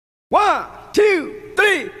1, 2,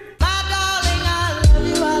 3.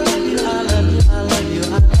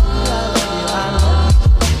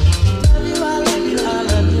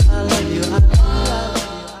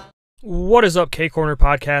 What is up, K-Corner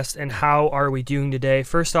Podcast, and how are we doing today?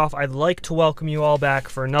 First off, I'd like to welcome you all back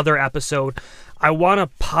for another episode. I want to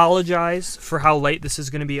apologize for how late this is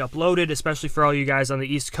going to be uploaded, especially for all you guys on the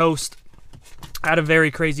East Coast. I had a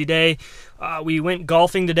very crazy day. We went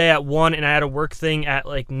golfing today at 1, and I had a work thing at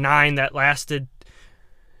like 9 that lasted,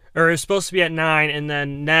 or it was supposed to be at 9, and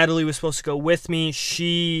then Natalie was supposed to go with me.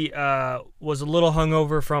 She was a little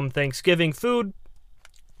hungover from Thanksgiving food,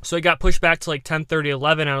 so it got pushed back to like 10:30,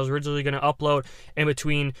 11. I was originally going to upload in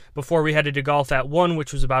between before we headed to golf at 1,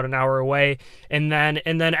 which was about an hour away, and then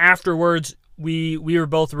afterwards, we were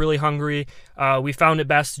both really hungry. We found it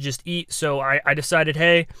best to just eat, so I decided,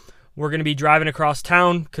 hey, we're going to be driving across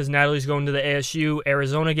town because Natalie's going to the ASU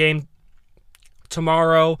Arizona game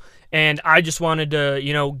tomorrow, and I just wanted to,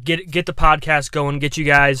 get the podcast going, get you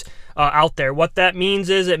guys out there. What that means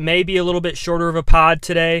is it may be a little bit shorter of a pod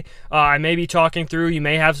today. I may be talking through. You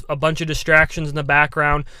may have a bunch of distractions in the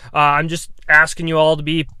background. I'm just asking you all to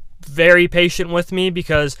be very patient with me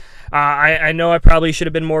because I know I probably should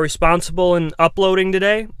have been more responsible in uploading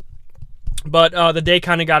today. But the day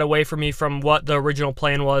kind of got away from me from what the original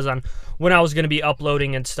plan was on when I was going to be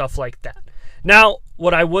uploading and stuff like that. Now,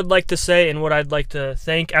 what I would like to say and what I'd like to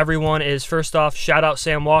thank everyone is, first off, shout out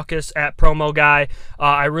Sam Walkus at Promo Guy.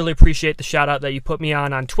 I really appreciate the shout out that you put me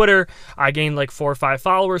on Twitter. I gained like 4 or 5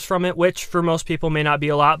 followers from it, which for most people may not be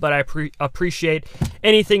a lot, but I appreciate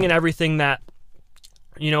anything and everything that,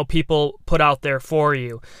 people put out there for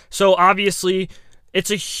you. So obviously, it's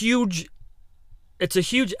a huge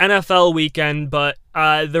NFL weekend, but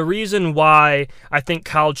the reason why I think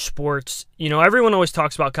college sports, everyone always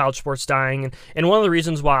talks about college sports dying, and one of the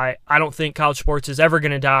reasons why I don't think college sports is ever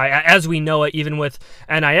going to die, as we know it, even with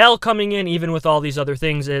NIL coming in, even with all these other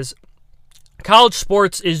things, is college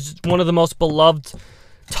sports is one of the most beloved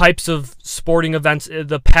types of sporting events.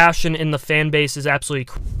 The passion in the fan base is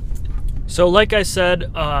absolutely so. Like I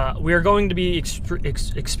said, we are going to be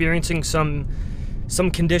experiencing some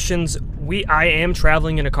conditions. I am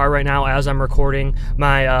traveling in a car right now as I'm recording.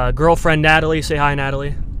 My girlfriend Natalie, say hi,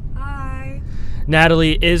 Natalie. Hi.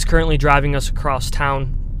 Natalie is currently driving us across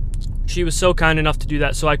town. She was so kind enough to do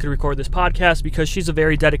that so I could record this podcast because she's a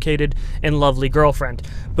very dedicated and lovely girlfriend.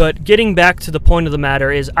 But getting back to the point of the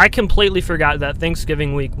matter is I completely forgot that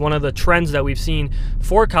Thanksgiving week, one of the trends that we've seen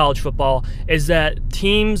for college football is that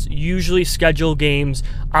teams usually schedule games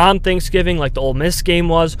on Thanksgiving like the Ole Miss game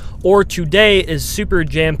was, or today is super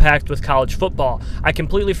jam-packed with college football. I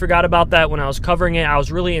completely forgot about that when I was covering it. I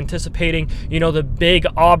was really anticipating, the big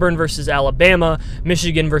Auburn versus Alabama,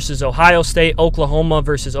 Michigan versus Ohio State, Oklahoma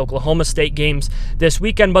versus Oklahoma State games this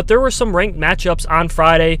weekend, but there were some ranked matchups on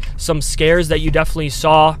Friday, some scares that you definitely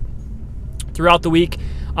saw throughout the week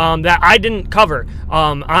that I didn't cover.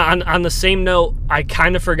 On the same note, I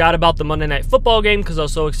kind of forgot about the Monday Night Football game because I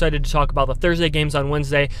was so excited to talk about the Thursday games on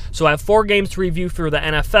Wednesday. So I have 4 games to review for the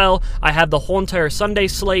NFL. I have the whole entire Sunday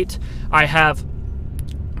slate. I have,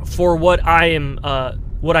 for what I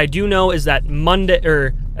do know is that I'm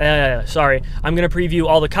going to preview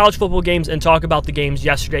all the college football games and talk about the games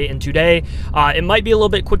yesterday and today. It might be a little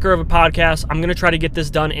bit quicker of a podcast. I'm going to try to get this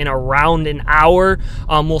done in around an hour.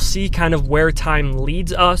 We'll see kind of where time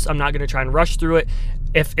leads us. I'm not going to try and rush through it.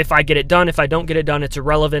 If I get it done, if I don't get it done, it's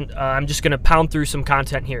irrelevant. I'm just going to pound through some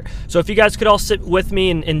content here. So if you guys could all sit with me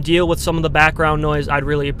and deal with some of the background noise, I'd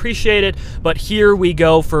really appreciate it. But here we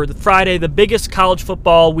go for the Friday, the biggest college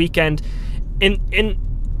football weekend in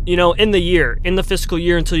the year, in the fiscal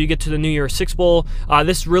year until you get to the New Year's Six Bowl.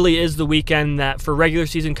 This really is the weekend that for regular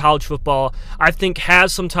season college football, I think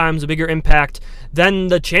has sometimes a bigger impact than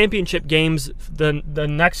the championship games the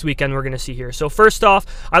next weekend we're going to see here. So first off,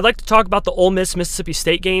 I'd like to talk about the Ole Miss-Mississippi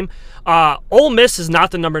State game. Ole Miss is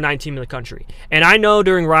not the number 9 team in the country. And I know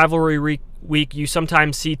during rivalry week, you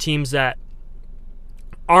sometimes see teams that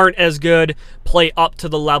aren't as good play up to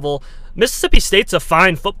the level. Mississippi State's a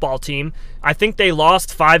fine football team. I think they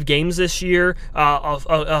lost 5 games this year.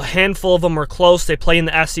 A handful of them were close. They play in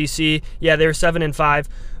the SEC. Yeah, they were 7-5.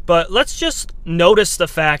 But let's just notice the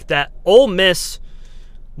fact that Ole Miss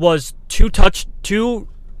was 2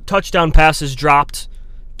 touchdown passes dropped,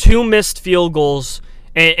 2 missed field goals,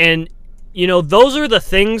 and those are the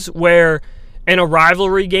things where in a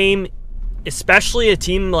rivalry game, especially a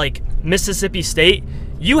team like Mississippi State,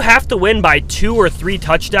 you have to win by 2 or 3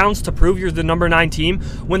 touchdowns to prove you're the number 9 team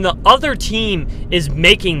when the other team is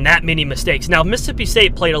making that many mistakes. Now, if Mississippi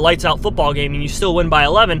State played a lights-out football game and you still win by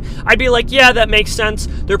 11, I'd be like, yeah, that makes sense.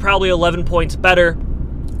 They're probably 11 points better.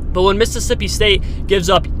 But when Mississippi State gives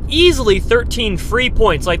up easily 13 free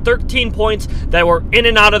points, like 13 points that were in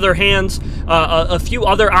and out of their hands, a few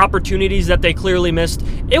other opportunities that they clearly missed,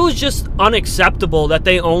 it was just unacceptable that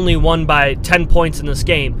they only won by 10 points in this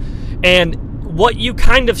game. And what you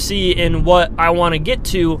kind of see in what I want to get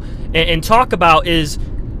to and talk about is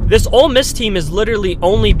this Ole Miss team is literally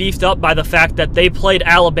only beefed up by the fact that they played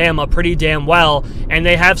Alabama pretty damn well, and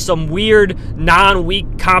they have some weird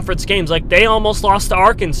non-week conference games. Like, they almost lost to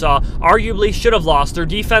Arkansas, arguably should have lost. Their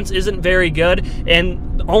defense isn't very good,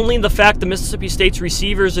 and only the fact that Mississippi State's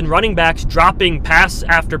receivers and running backs dropping pass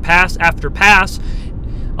after pass after pass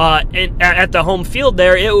at the home field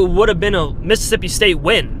there, it would have been a Mississippi State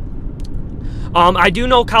win. I do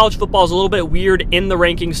know college football is a little bit weird in the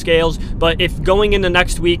ranking scales, but if going into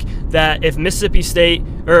next week, that if Mississippi State,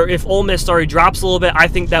 or if Ole Miss, drops a little bit, I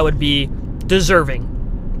think that would be deserving.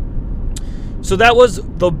 So that was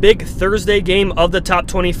the big Thursday game of the top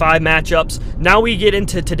 25 matchups. Now we get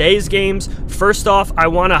into today's games. First off, I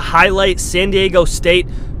want to highlight San Diego State.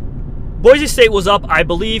 Boise State was up, I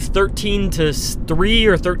believe, 13-3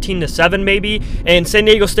 or 13-7 maybe, and San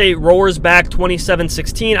Diego State roars back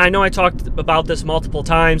 27-16. I know I talked about this multiple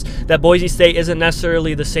times, that Boise State isn't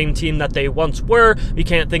necessarily the same team that they once were. You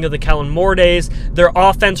can't think of the Kellen Moore days. Their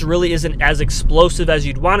offense really isn't as explosive as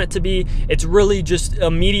you'd want it to be. It's really just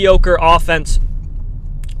a mediocre offense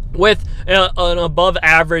with an above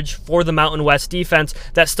average for the Mountain West defense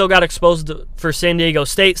that still got exposed for San Diego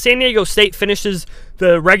State. San Diego State finishes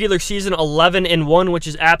the regular season 11-1, which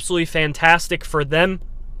is absolutely fantastic for them.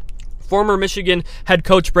 Former Michigan head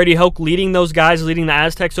coach Brady Hoke leading those guys, leading the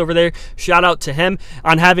Aztecs over there. Shout out to him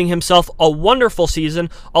on having himself a wonderful season.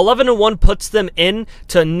 11-1 puts them in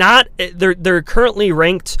to not, they're currently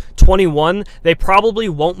ranked 21. They probably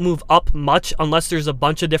won't move up much unless there's a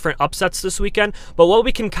bunch of different upsets this weekend. But what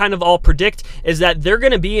we can kind of all predict is that they're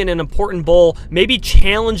going to be in an important bowl, maybe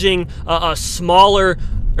challenging a smaller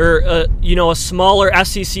or a smaller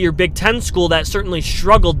SEC or Big Ten school that certainly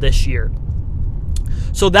struggled this year.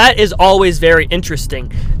 So that is always very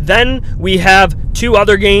interesting. Then we have two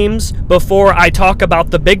other games before I talk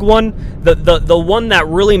about the big one, the one that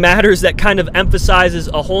really matters, that kind of emphasizes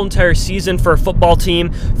a whole entire season for a football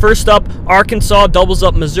team. First up, Arkansas doubles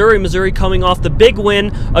up Missouri. Missouri coming off the big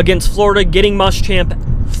win against Florida, getting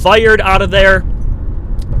Muschamp fired out of there.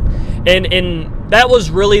 And that was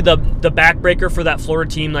really the backbreaker for that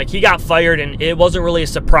Florida team. Like, he got fired, and it wasn't really a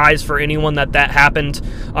surprise for anyone that happened.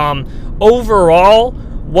 Overall,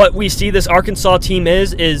 what we see this Arkansas team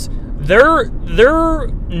is they're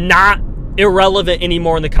not irrelevant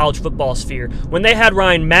anymore in the college football sphere. When they had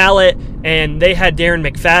Ryan Mallett and they had Darren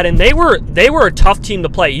McFadden, they were a tough team to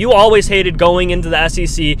play. You always hated going into the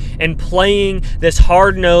SEC and playing this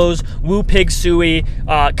hard-nosed, woo pig suey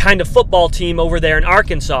kind of football team over there in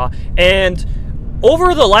Arkansas. And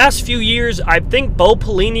over the last few years, I think Bo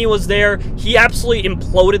Pelini was there. He absolutely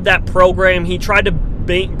imploded that program. He tried to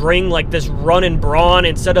bring like this run and brawn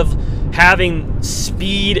instead of having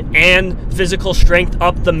speed and physical strength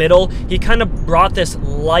up the middle. He kind of brought this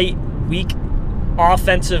light, weak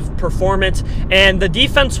offensive performance, and the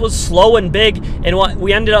defense was slow and big. And what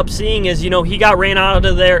we ended up seeing is, he got ran out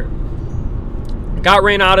of there,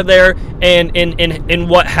 and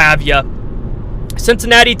what have you.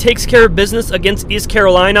 Cincinnati takes care of business against East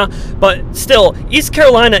Carolina, but still, East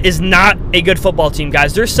Carolina is not a good football team,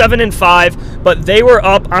 guys. They're 7-5, but they were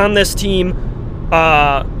up on this team.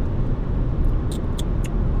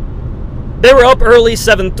 They were up early,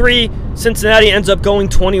 7-3. Cincinnati ends up going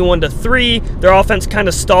 21-3. Their offense kind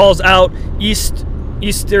of stalls out.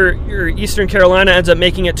 Eastern Carolina ends up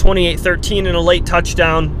making it 28-13, and a late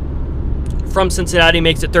touchdown from Cincinnati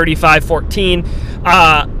makes it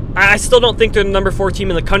 35-14. I still don't think they're the number 4 team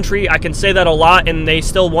in the country. I can say that a lot, and they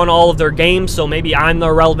still won all of their games, so maybe I'm the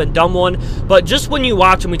irrelevant dumb one. But just when you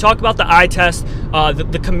watch them, we talk about the eye test,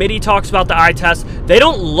 the committee talks about the eye test, they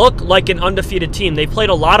don't look like an undefeated team. They played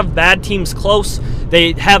a lot of bad teams close.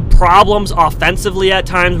 They have problems offensively at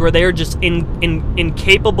times where they are just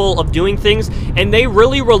incapable of doing things, and they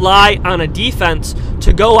really rely on a defense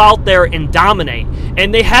to go out there and dominate.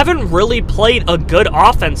 And they haven't really played a good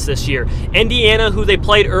offense this year. Indiana, who they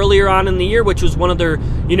played earlier on in the year, which was one of their,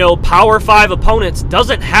 Power 5 opponents,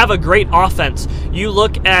 doesn't have a great offense. You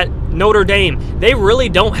look at Notre Dame, they really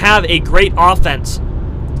don't have a great offense.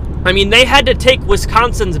 I mean, they had to take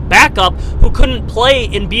Wisconsin's backup, who couldn't play,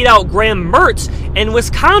 and beat out Graham Mertz, and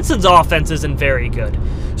Wisconsin's offense isn't very good.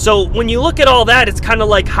 So when you look at all that, it's kind of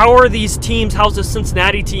like, how are these teams, how's the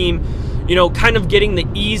Cincinnati team, kind of getting the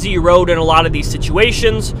easy road in a lot of these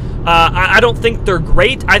situations. I don't think they're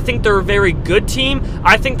great. I think they're a very good team.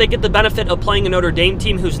 I think they get the benefit of playing a Notre Dame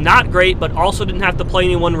team who's not great, but also didn't have to play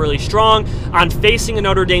anyone really strong on facing a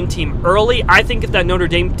Notre Dame team early. I think if that Notre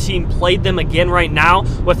Dame team played them again right now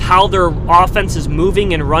with how their offense is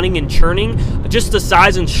moving and running and churning, just the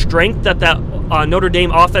size and strength that Notre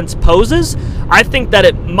Dame offense poses, I think that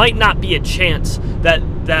it might not be a chance that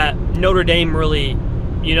Notre Dame really,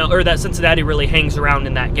 or that Cincinnati really hangs around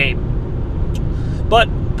in that game. But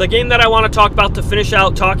the game that I want to talk about to finish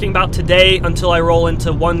out talking about today until I roll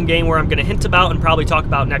into one game where I'm going to hint about and probably talk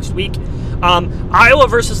about next week, Iowa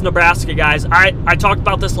versus Nebraska, guys. I talked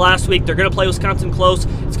about this last week. They're going to play Wisconsin close.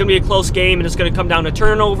 It's going to be a close game, and it's going to come down to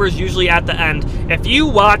turnovers, usually at the end. If you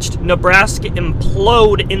watched Nebraska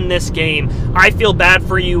implode in this game, I feel bad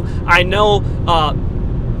for you. I know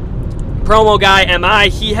promo guy MI,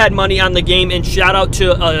 he had money on the game, and shout out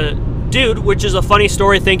to a dude, which is a funny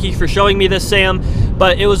story. Thank you for showing me this, Sam.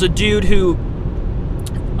 But it was a dude who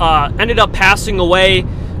ended up passing away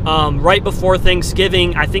right before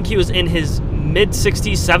Thanksgiving. I think he was in his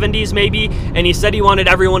mid-60s, 70s maybe, and he said he wanted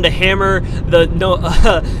everyone to hammer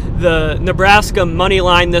the Nebraska money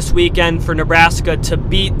line this weekend for Nebraska to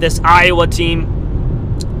beat this Iowa team.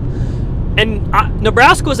 And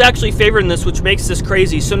Nebraska was actually favored in this, which makes this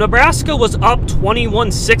crazy. So Nebraska was up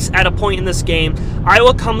 21-6 at a point in this game.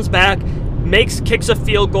 Iowa comes back, kicks a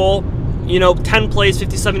field goal, 10 plays,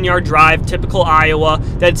 57-yard drive, typical Iowa,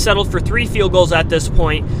 that had settled for 3 field goals at this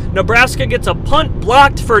point. Nebraska gets a punt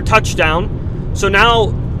blocked for a touchdown. So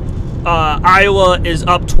now Iowa is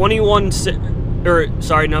up Nebraska's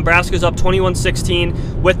up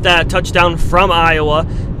 21-16 with that touchdown from Iowa.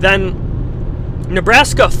 Then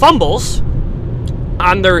Nebraska fumbles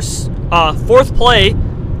on their 4th play.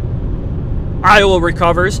 Iowa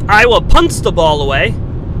recovers. Iowa punts the ball away.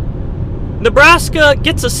 Nebraska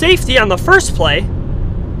gets a safety on the first play.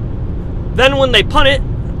 Then when they punt it,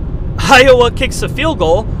 Iowa kicks a field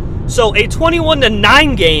goal. So a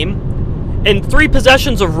 21-9 game and 3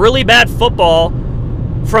 possessions of really bad football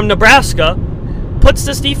from Nebraska puts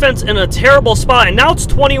this defense in a terrible spot. And now it's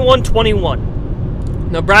 21-21.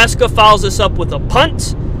 Nebraska follows this up with a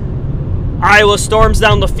punt. Iowa storms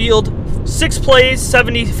down the field. 6 plays,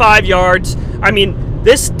 75 yards. I mean,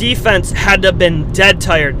 this defense had to have been dead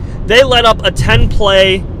tired. They let up a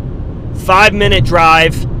 10-play, 5-minute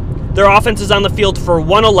drive. Their offense is on the field for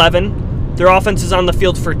 111. Their offense is on the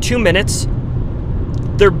field for 2 minutes.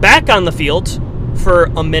 They're back on the field for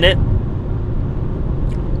a minute.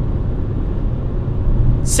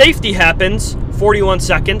 Safety happens, 41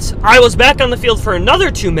 seconds. Iowa's back on the field for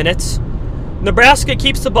another 2 minutes. Nebraska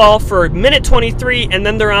keeps the ball for minute 23, and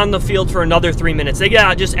then they're on the field for another 3 minutes. They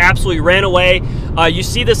just absolutely ran away. You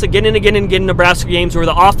see this again and again and again in Nebraska games where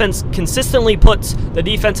the offense consistently puts the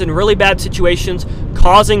defense in really bad situations,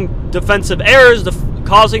 causing defensive errors,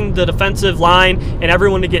 causing the defensive line and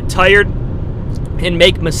everyone to get tired and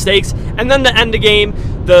make mistakes. And then to end the game,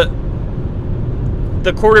 the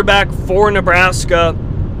quarterback for Nebraska,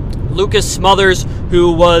 Lucas Smothers,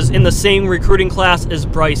 who was in the same recruiting class as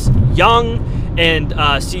Bryce Young and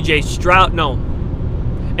C.J. Stroud,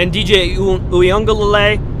 and DJ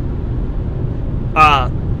Uiagalelei,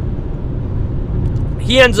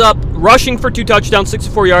 he ends up rushing for 2 touchdowns,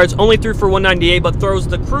 64 yards, only threw for 198, but throws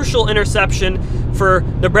the crucial interception for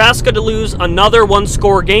Nebraska to lose another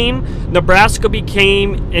 1-score game. Nebraska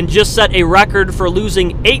became and just set a record for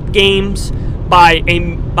losing 8 games by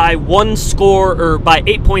 1 score or by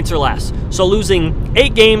 8 points or less. So losing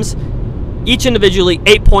 8 games, each individually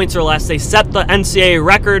 8 points or less. They set the NCAA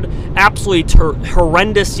record. Absolutely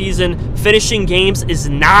horrendous season. Finishing games is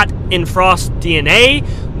not in Frost DNA.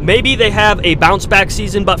 Maybe they have a bounce back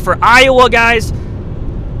season, but for Iowa, guys,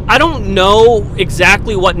 I don't know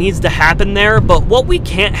exactly what needs to happen there, but what we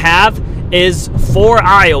can't have is for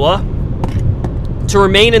Iowa to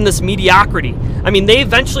remain in this mediocrity. I mean, they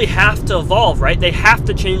eventually have to evolve, right? They have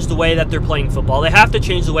to change the way that they're playing football. They have to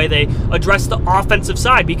change the way they address the offensive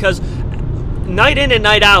side, because night in and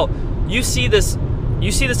night out, you see this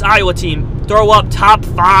Iowa team throw up top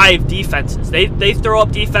 5 defenses. They throw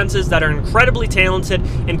up defenses that are incredibly talented,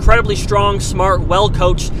 incredibly strong, smart,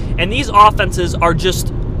 well-coached, and these offenses are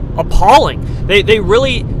just appalling. They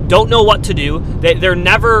really don't know what to do. They're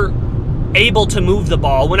never able to move the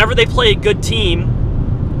ball. Whenever they play a good team,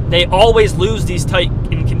 they always lose these tight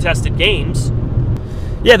and contested games.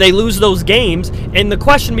 Yeah, they lose those games, and the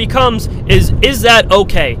question becomes, is that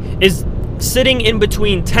okay? Is sitting in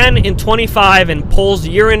between 10 and 25 in polls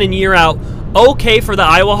year in and year out okay for the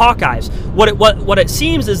Iowa Hawkeyes? What it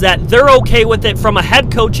seems is that they're okay with it from a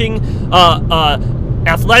head coaching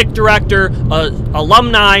athletic director,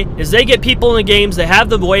 alumni, as they get people in the games, they have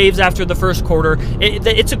the waves after the first quarter.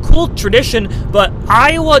 It's a cool tradition, but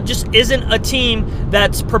Iowa just isn't a team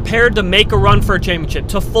that's prepared to make a run for a championship,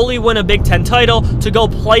 to fully win a Big Ten title, to go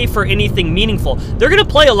play for anything meaningful. They're going to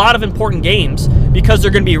play a lot of important games because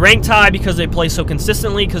they're going to be ranked high, because they play so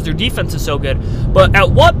consistently, because their defense is so good. But at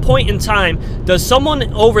what point in time does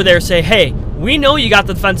someone over there say, hey, we know you got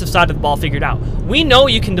the defensive side of the ball figured out. We know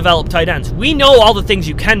you can develop tight ends. We know all the things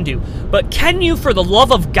you can do. But can you, for the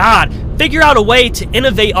love of God, figure out a way to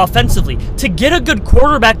innovate offensively, to get a good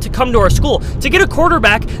quarterback to come to our school, to get a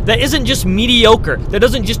quarterback that isn't just mediocre, that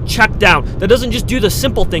doesn't just check down, that doesn't just do the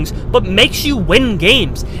simple things, but makes you win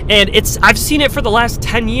games. And I've seen it for the last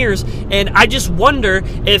 10 years, and I just wonder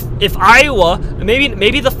if Iowa,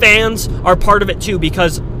 maybe the fans are part of it too,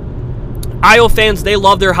 because Iowa fans, they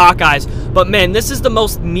love their Hawkeyes, but man, this is the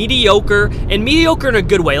most mediocre, and mediocre in a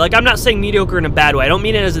good way. Like, I'm not saying mediocre in a bad way. I don't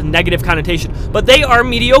mean it as a negative connotation, but they are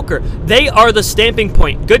mediocre. They are the stamping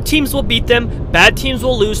point. Good teams will beat them, bad teams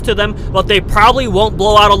will lose to them, but they probably won't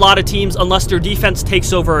blow out a lot of teams unless their defense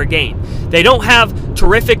takes over a game. They don't have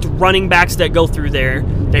terrific running backs that go through there.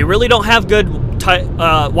 They really don't have good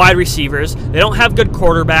wide receivers. They don't have good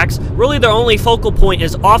quarterbacks. Really, their only focal point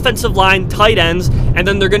is offensive line, tight ends, and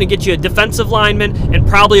then they're going to get you a defensive lineman and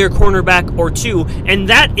probably a cornerback or two. And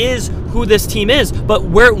that is who this team is. But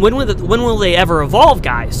when will they ever evolve,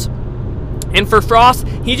 guys? And for Frost,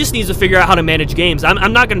 he just needs to figure out how to manage games.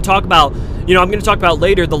 I'm not going to talk about, I'm going to talk about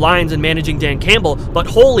later the Lions and managing Dan Campbell, but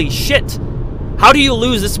holy shit. How do you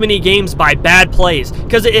lose this many games by bad plays?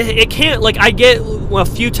 Because it can't, like, I get a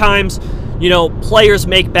few times, players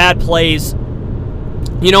make bad plays,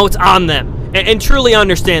 it's on them. And truly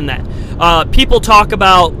understand that. People talk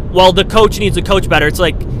about, well, the coach needs to coach better. It's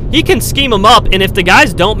like, he can scheme them up, and if the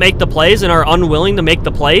guys don't make the plays and are unwilling to make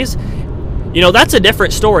the plays, that's a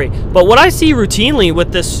different story. But what I see routinely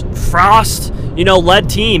with this Frost, led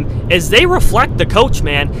team is they reflect the coach,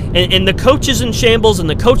 man. And the coach is in shambles, and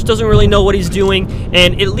the coach doesn't really know what he's doing.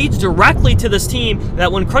 And it leads directly to this team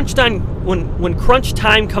that when crunch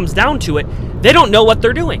time comes down to it, they don't know what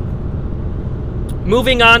they're doing.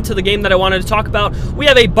 Moving on to the game that I wanted to talk about, we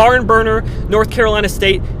have a barn burner, North Carolina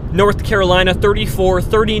State. North Carolina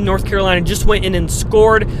 34-30. North Carolina just went in and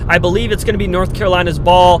scored. I believe it's going to be North Carolina's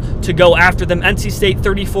ball to go after them. NC State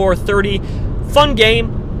 34-30. Fun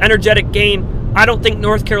game, energetic game. I don't think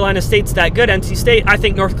North Carolina State's that good. NC State, I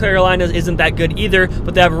think North Carolina isn't that good either,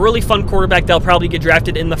 but they have a really fun quarterback. They'll probably get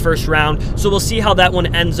drafted in the first round, so we'll see how that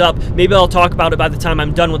one ends up. Maybe I'll talk about it by the time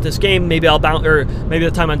I'm done with this game. Maybe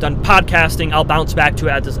the time I'm done podcasting, I'll bounce back to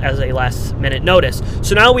it as a last-minute notice.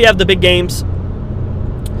 So now we have the big games.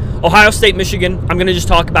 Ohio State, Michigan, I'm going to just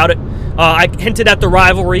talk about it. I hinted at the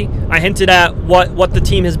rivalry. I hinted at what the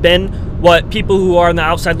team has been, what people who are on the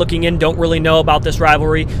outside looking in don't really know about this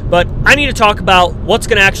rivalry. But I need to talk about what's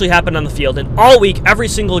going to actually happen on the field. And all week, every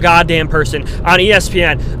single goddamn person on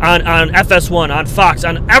ESPN, on FS1, on Fox,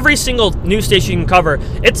 on every single news station you can cover,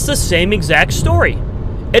 it's the same exact story.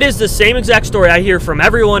 It is the same exact story I hear from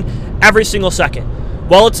everyone every single second.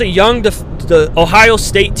 Well, it's a young the Ohio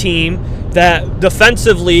State team that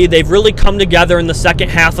defensively they've really come together in the second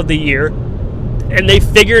half of the year, and they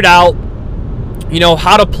figured out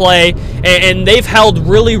how to play, and they've held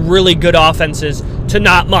really, really good offenses to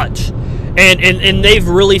not much, and they've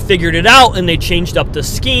really figured it out, and they changed up the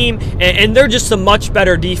scheme, and they're just a much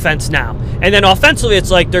better defense now. And then offensively,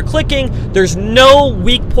 it's like they're clicking. There's no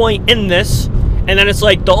weak point in this, and then it's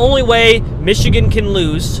like the only way Michigan can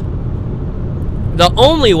lose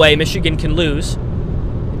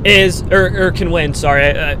is, or can win, sorry,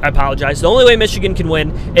 I apologize. The only way Michigan can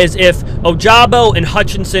win is if Ojabo and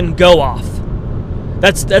Hutchinson go off.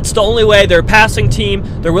 That's the only way. They're a passing team.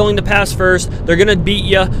 They're willing to pass first. They're going to beat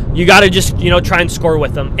you. You got to just, try and score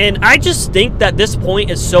with them. And I just think that this point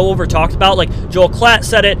is so over-talked about. Like, Joel Klatt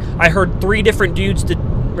said it. I heard 3 different dudes.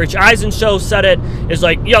 Rich Eisen show said it. It's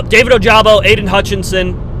like, yep, David Ojabo, Aiden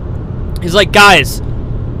Hutchinson. He's like, guys,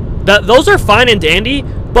 those are fine and dandy,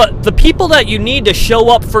 but the people that you need to show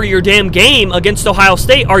up for your damn game against Ohio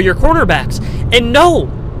State are your cornerbacks. And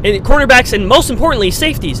cornerbacks, and most importantly,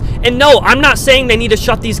 safeties. And no, I'm not saying they need to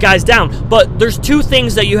shut these guys down, but there's 2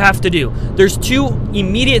 things that you have to do. There's 2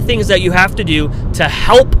 immediate things that you have to do to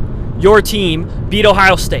help your team beat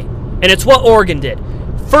Ohio State. And it's what Oregon did.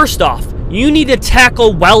 First off, you need to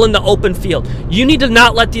tackle well in the open field. You need to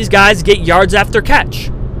not let these guys get yards after catch.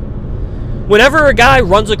 Whenever a guy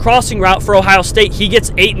runs a crossing route for Ohio State, he gets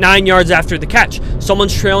 8-9 yards after the catch.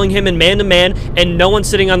 Someone's trailing him in man-to-man, and no one's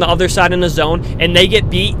sitting on the other side in the zone, and they get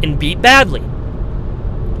beat and beat badly.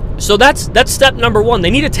 So that's step number one.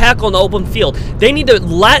 They need to tackle in the open field. They need to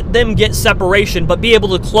let them get separation, but be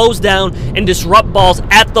able to close down and disrupt balls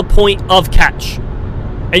at the point of catch.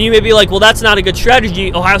 And you may be like, well, that's not a good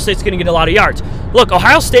strategy. Ohio State's going to get a lot of yards. Look,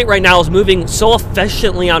 Ohio State right now is moving so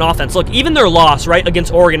efficiently on offense. Look, even their loss, right,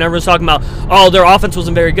 against Oregon, everyone's talking about, oh, their offense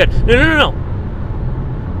wasn't very good. No.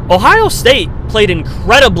 Ohio State played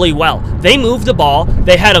incredibly well. They moved the ball.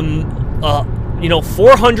 They had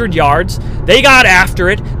 400 yards. They got after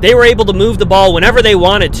it. They were able to move the ball whenever they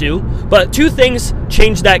wanted to. But two things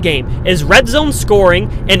changed that game, is red zone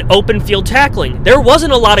scoring and open field tackling. There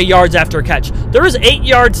wasn't a lot of yards after a catch. There was 8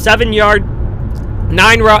 yard, 7 yard,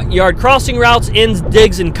 9 yard crossing routes, ins,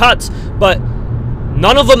 digs, and cuts, but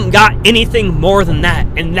none of them got anything more than that.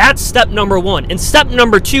 And that's step number one. And step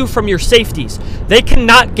number two from your safeties, they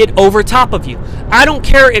cannot get over top of you. I don't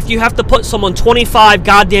care if you have to put someone 25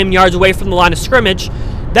 goddamn yards away from the line of scrimmage.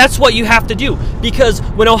 That's what you have to do, because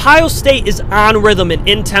when Ohio State is on rhythm and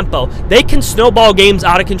in tempo, they can snowball games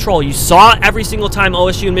out of control. You saw it every single time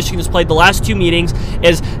OSU and Michigan has played the last 2 meetings,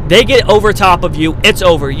 is they get over top of you, it's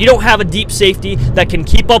over. You don't have a deep safety that can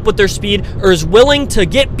keep up with their speed or is willing to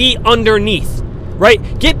get beat underneath. Right?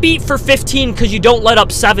 Get beat for 15 because you don't let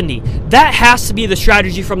up 70. That has to be the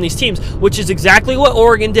strategy from these teams, which is exactly what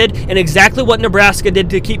Oregon did and exactly what Nebraska did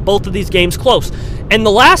to keep both of these games close. And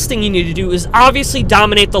the last thing you need to do is obviously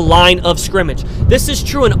dominate the line of scrimmage. This is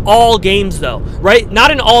true in all games, though, right?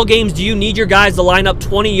 Not in all games do you need your guys to line up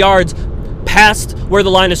 20 yards past where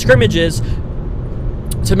the line of scrimmage is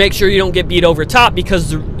to make sure you don't get beat over top,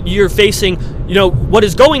 because you're facing, what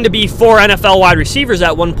is going to be 4 NFL wide receivers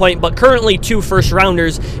at one point, but currently 2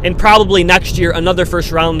 first-rounders, and probably next year another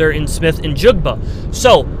first-rounder in Smith and Jugba.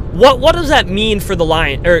 So what does that mean for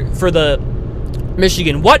the for the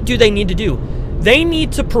Michigan? What do they need to do? They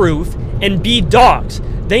need to prove and be dogs.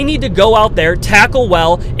 They need to go out there, tackle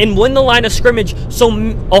well, and win the line of scrimmage so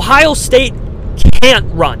Ohio State can't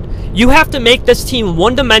run. You have to make this team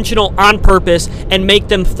one-dimensional on purpose and make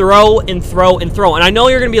them throw and throw and throw. And I know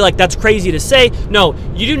you're going to be like, that's crazy to say. No,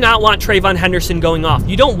 you do not want Trayvon Henderson going off.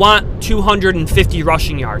 You don't want 250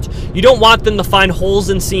 rushing yards. You don't want them to find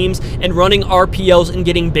holes and seams and running RPOs and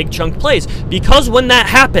getting big chunk plays. Because when that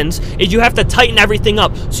happens, is you have to tighten everything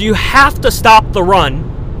up. So you have to stop the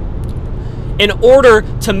run in order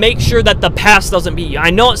to make sure that the pass doesn't beat you.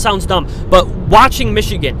 I know it sounds dumb, but watching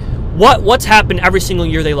Michigan, what's happened every single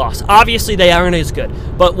year they lost? Obviously, they aren't as good.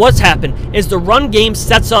 But what's happened is the run game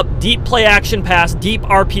sets up deep play action pass, deep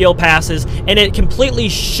RPO passes, and it completely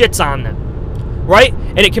shits on them, right?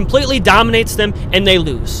 And it completely dominates them, and they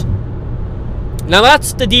lose. Now,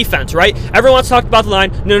 that's the defense, right? Everyone's talked about the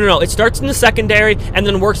line. No. It starts in the secondary and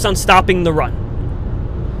then works on stopping the run.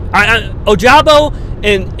 Ojabo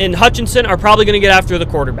and Hutchinson are probably going to get after the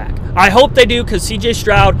quarterback. I hope they do, because C.J.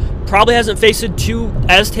 Stroud probably hasn't faced 2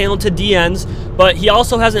 as talented DNs, but he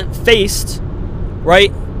also hasn't faced,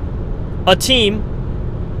 right, a team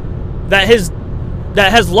that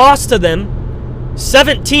has lost to them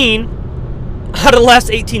 17 out of the last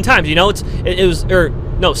 18 times.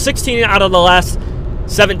 16 out of the last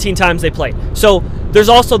 17 times they played. So there's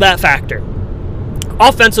also that factor.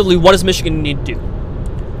 Offensively, what does Michigan need to do?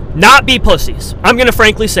 Not be pussies. I'm going to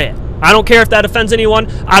frankly say it. I don't care if that offends anyone.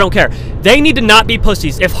 I don't care. They need to not be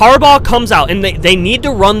pussies. If Harbaugh comes out, and they need to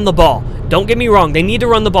run the ball. Don't get me wrong. They need to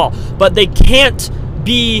run the ball. But they can't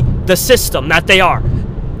be the system that they are.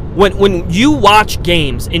 When you watch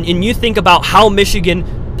games and you think about how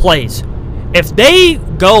Michigan plays, if they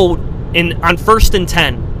go on 1st and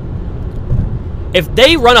 10, if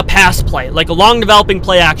they run a pass play, like a long developing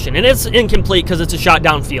play action, and it's incomplete because it's a shot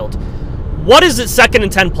downfield, what is it 2nd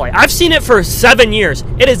and 10 play? I've seen it for 7 years.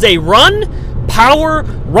 It is a run, power,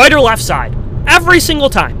 right or left side. Every single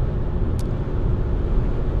time.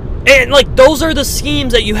 And, those are the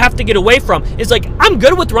schemes that you have to get away from. It's I'm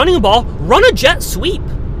good with running the ball. Run a jet sweep.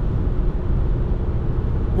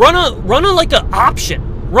 Run a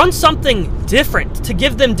option. Run something different to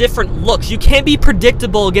give them different looks. You can't be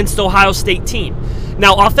predictable against the Ohio State team.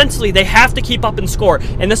 Now, offensively, they have to keep up and score.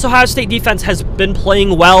 And this Ohio State defense has been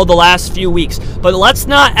playing well the last few weeks. But let's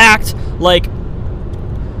not act like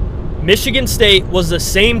Michigan State was the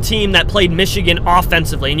same team that played Michigan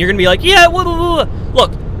offensively. And you're going to be like, yeah,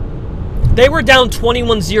 look, they were down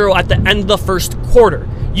 21-0 at the end of the first quarter.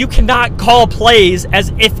 You cannot call plays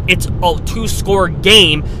as if it's a 2-score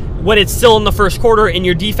game when it's still in the first quarter and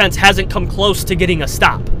your defense hasn't come close to getting a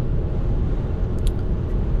stop.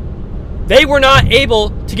 They were not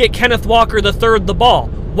able to get Kenneth Walker III the ball.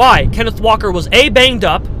 Why? Kenneth Walker was A, banged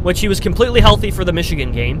up, which he was completely healthy for the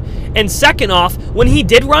Michigan game, and second off, when he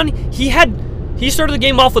did run, he had He started the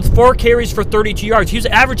game off with 4 carries for 32 yards. He was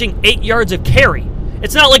averaging 8 yards a carry.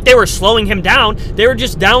 It's not like they were slowing him down. They were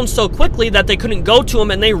just down so quickly that they couldn't go to him,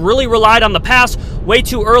 and they really relied on the pass way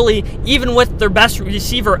too early, even with their best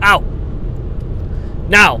receiver out.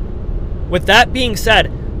 Now, with that being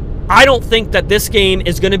said, I don't think that this game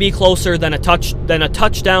is going to be closer than a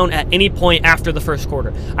touchdown at any point after the first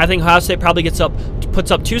quarter. I think Ohio State probably puts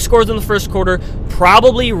up 2 scores in the first quarter,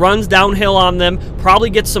 probably runs downhill on them, probably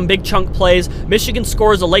gets some big chunk plays. Michigan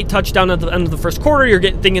scores a late touchdown at the end of the first quarter. You're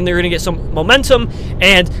thinking they're going to get some momentum,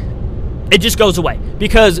 and it just goes away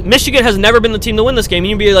because Michigan has never been the team to win this game.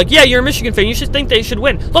 And you'd be like, yeah, you're a Michigan fan. You should think they should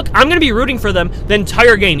win. Look, I'm going to be rooting for them the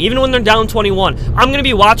entire game, even when they're down 21. I'm going to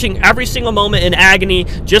be watching every single moment in agony,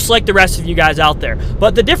 just like the rest of you guys out there.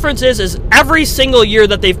 But the difference is every single year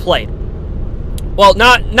that they've played, well,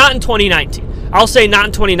 not in 2019. I'll say not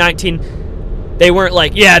in 2019. They weren't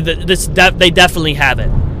like, yeah, they definitely have it.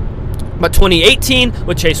 But 2018,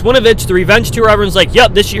 with Chase Winovich, the revenge tour, everyone's like,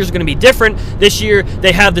 yep, this year's going to be different. This year,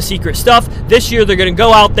 they have the secret stuff. This year, they're going to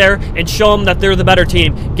go out there and show them that they're the better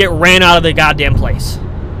team, get ran out of the goddamn place.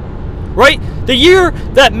 Right? The year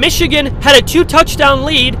that Michigan had a 2-touchdown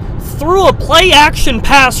lead, threw a play-action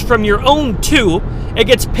pass from your own 2, it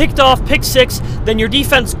gets picked off, pick 6, then your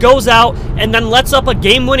defense goes out and then lets up a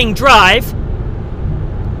game-winning drive.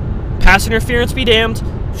 Pass interference be damned,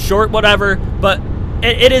 short, whatever, but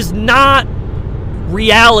it is not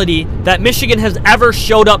reality that Michigan has ever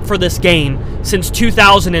showed up for this game since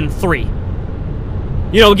 2003.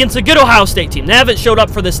 You know, against a good Ohio State team. They haven't showed up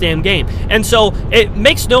for this damn game. And so it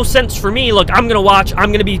makes no sense for me. Look, I'm going to watch. I'm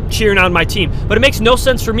going to be cheering on my team. But it makes no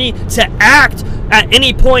sense for me to act at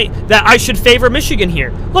any point that I should favor Michigan here.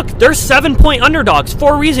 Look, they're 7-point underdogs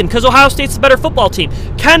for a reason, because Ohio State's the better football team.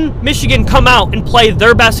 Can Michigan come out and play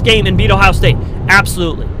their best game and beat Ohio State?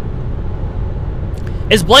 Absolutely.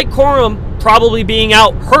 Is Blake Corum probably being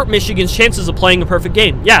out hurt Michigan's chances of playing a perfect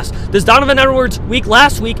game? Yes. Does Donovan Edwards' week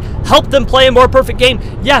last week help them play a more perfect game?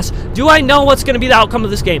 Yes. Do I know what's going to be the outcome of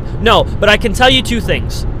this game? No. But I can tell you 2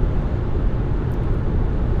 things.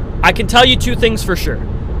 I can tell you 2 things for sure.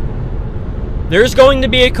 There's going to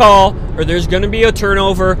be a call, or there's going to be a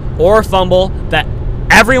turnover or a fumble that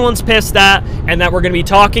everyone's pissed at and that we're going to be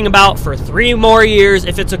talking about for 3 more years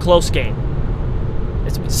if it's a close game.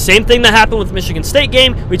 It's the same thing that happened with the Michigan State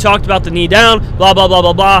game. We talked about the knee down, blah, blah, blah,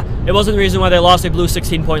 blah, blah. It wasn't the reason why they lost. They blew a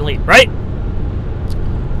 16-point lead, right?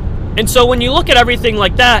 And so when you look at everything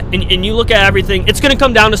like that, and you look at everything, it's going to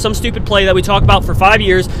come down to some stupid play that we talk about for 5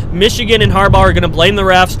 years. Michigan and Harbaugh are going to blame the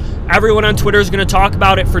refs. Everyone on Twitter is going to talk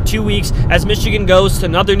about it for 2 weeks as Michigan goes to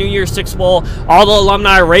another New Year's Six Bowl. All the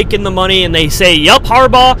alumni rake in the money, and they say, yup,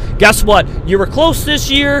 Harbaugh, guess what? You were close this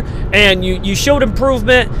year, and you showed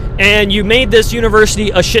improvement, and you made this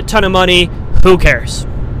university a shit ton of money. Who cares?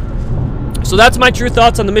 So that's my true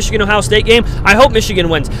thoughts on the Michigan-Ohio State game. I hope Michigan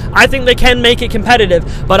wins. I think they can make it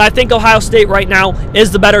competitive, but I think Ohio State right now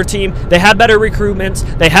is the better team. They have better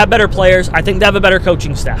recruitments. They have better players. I think they have a better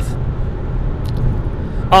coaching staff.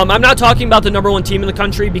 I'm not talking about the #1 team in the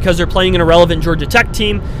country because they're playing an irrelevant Georgia Tech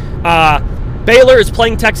team. Baylor is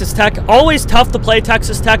playing Texas Tech. Always tough to play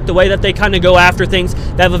Texas Tech the way that they kind of go after things.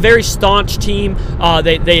 They have a very staunch team.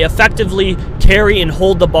 They effectively carry and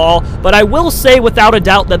hold the ball. But I will say without a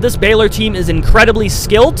doubt that this Baylor team is incredibly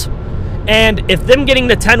skilled. And if them getting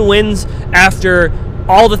to 10 wins after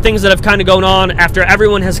all the things that have kind of gone on, after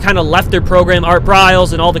everyone has kind of left their program, Art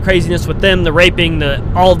Briles and all the craziness with them, the raping,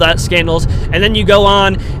 all of that scandals, and then you go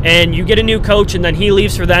on and you get a new coach and then he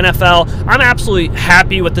leaves for the NFL, I'm absolutely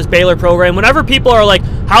happy with this Baylor program. Whenever people are like,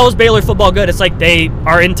 how is Baylor football good? It's like they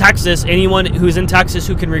are in Texas. Anyone who's in Texas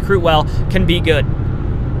who can recruit well can be good.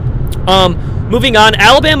 Moving on,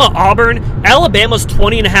 Alabama-Auburn. Alabama's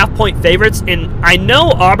 20.5-point favorites, and I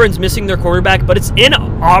know Auburn's missing their quarterback, but it's in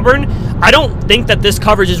Auburn. I don't think that this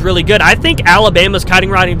coverage is really good. I think Alabama's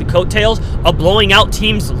riding the coattails of blowing out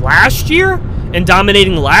teams last year and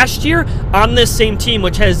dominating last year on this same team,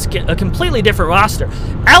 which has a completely different roster.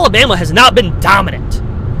 Alabama has not been dominant.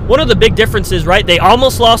 One of the big differences, right? They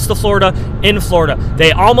almost lost to Florida in Florida.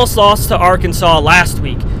 They almost lost to Arkansas last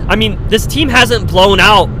week. I mean, this team hasn't blown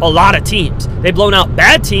out a lot of teams. They've blown out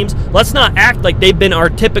bad teams. Let's not act like they've been our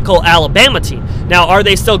typical Alabama team. Now, are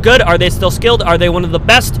they still good? Are they still skilled? Are they one of the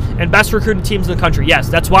best and best recruited teams in the country? Yes,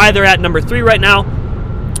 that's why they're at number 3 right now.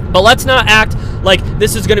 But let's not act like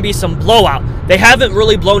this is going to be some blowout. They haven't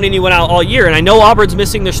really blown anyone out all year, and I know Auburn's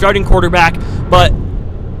missing their starting quarterback, but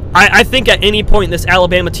I think at any point this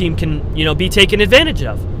Alabama team can, be taken advantage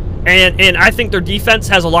of. And I think their defense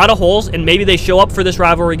has a lot of holes, and maybe they show up for this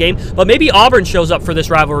rivalry game, but maybe Auburn shows up for this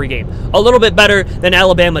rivalry game a little bit better than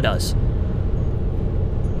Alabama does.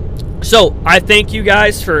 So I thank you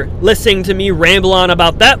guys for listening to me ramble on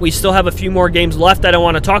about that. We still have a few more games left that I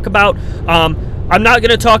want to talk about. I'm not going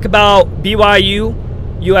to talk about BYU,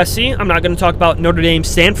 USC. I'm not going to talk about Notre Dame,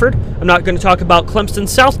 Stanford. I'm not going to talk about Clemson,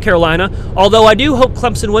 South Carolina. Although I do hope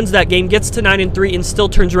Clemson wins that game, gets to 9-3, and still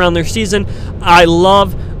turns around their season. I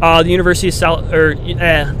love the University of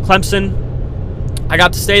Clemson. I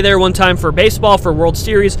got to stay there one time for baseball for World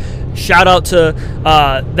Series. Shout out to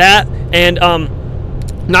that. And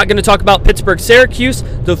not going to talk about Pittsburgh, Syracuse.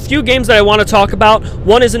 The few games that I want to talk about,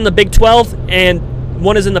 one is in the Big 12 and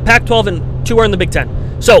one is in the Pac-12 and two are in the Big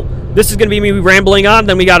 10. So this is going to be me rambling on.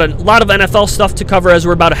 Then we got a lot of NFL stuff to cover as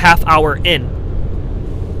we're about a half hour in.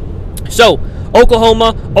 So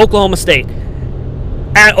Oklahoma State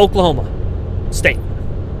at Oklahoma State.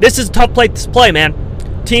 This is a tough place to play, man.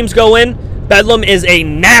 Teams go in. Bedlam is a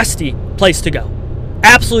nasty place to go.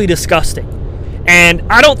 Absolutely disgusting. And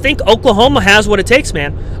I don't think Oklahoma has what it takes,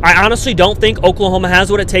 man. I honestly don't think Oklahoma has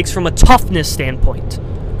what it takes from a toughness standpoint.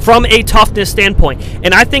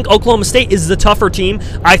 And I think Oklahoma State is the tougher team.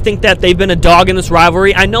 I think that they've been a dog in this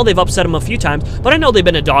rivalry. I know they've upset them a few times, but I know they've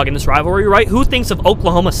been a dog in this rivalry, right? Who thinks of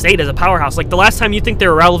Oklahoma State as a powerhouse? Like, the last time you think they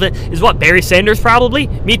were relevant is what, Barry Sanders probably?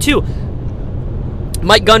 Me too.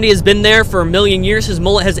 Mike Gundy has been there for a million years. His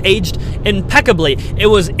mullet has aged impeccably. It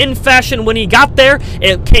was in fashion when he got there.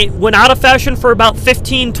 It went out of fashion for about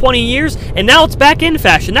 15, 20 years, and now it's back in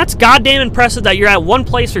fashion. That's goddamn impressive that you're at one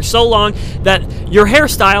place for so long that your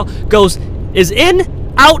hairstyle is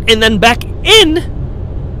in, out, and then back in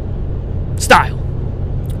style.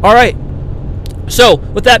 All right. So,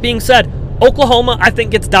 with that being said, Oklahoma, I think,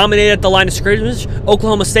 gets dominated at the line of scrimmage.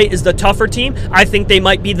 Oklahoma State is the tougher team. I think they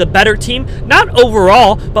might be the better team. Not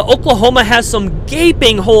overall, but Oklahoma has some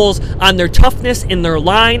gaping holes on their toughness in their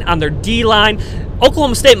line, on their D-line.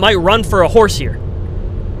 Oklahoma State might run for a horse here.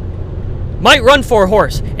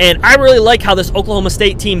 And I really like how this Oklahoma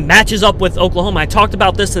State team matches up with Oklahoma. I talked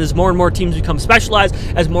about this as more and more teams become specialized,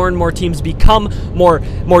 as more and more teams become more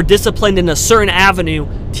disciplined in a certain avenue.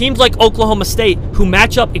 Teams like Oklahoma State, who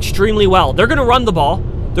match up extremely well, they're going to run the ball.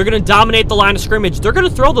 They're going to dominate the line of scrimmage. They're going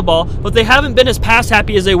to throw the ball, but they haven't been as pass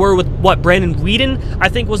happy as they were with Brandon Weeden, I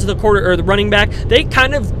think, was the running back. They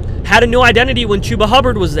kind of had a new identity when Chuba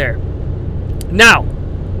Hubbard was there. Now,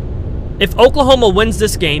 if Oklahoma wins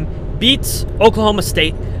this game, beats Oklahoma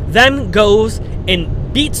State, then goes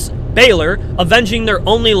and beats Baylor, avenging their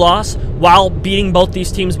only loss while beating both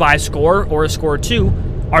these teams by a score or a score or two,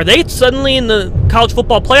 are they suddenly in the college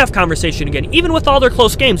football playoff conversation again? Even with all their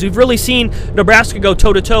close games, we've really seen Nebraska go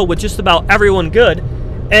toe-to-toe with just about everyone good.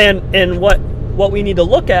 And what we need to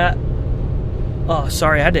look at... Oh,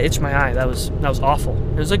 sorry, I had to itch my eye. That was awful.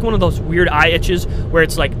 It was like one of those weird eye itches where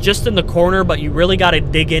it's like just in the corner, but you really got to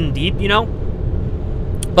dig in deep, you know?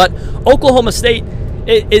 But Oklahoma State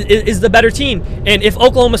is the better team. And if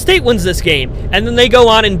Oklahoma State wins this game, and then they go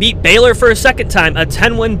on and beat Baylor for a second time, a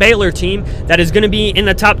 10-win Baylor team that is going to be in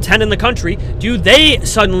the top 10 in the country, do they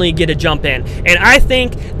suddenly get a jump in? And I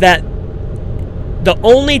think that the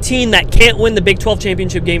only team that can't win the Big 12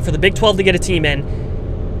 championship game for the Big 12 to get a team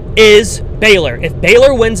in is Baylor. If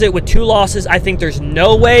Baylor wins it with 2 losses, I think there's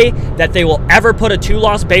no way that they will ever put a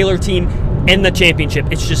 2-loss Baylor team in the championship.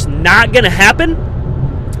 It's just not going to happen.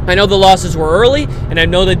 I know the losses were early, and I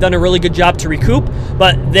know they've done a really good job to recoup,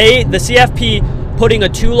 but the CFP putting a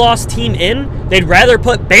 2-loss team in, they'd rather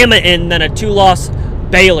put Bama in than a 2-loss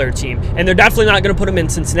Baylor team. And they're definitely not going to put them in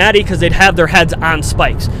Cincinnati because they'd have their heads on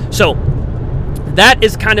spikes. So that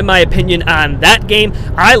is kind of my opinion on that game.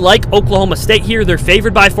 I like Oklahoma State here. They're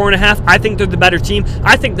favored by 4.5. I think they're the better team.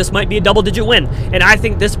 I think this might be a double-digit win. And I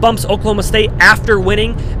think this bumps Oklahoma State after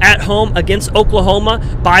winning at home against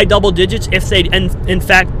Oklahoma by double digits. If they, in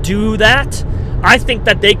fact, do that, I think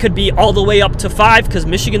that they could be all the way up to 5 because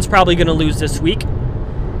Michigan's probably going to lose this week.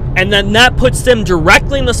 And then that puts them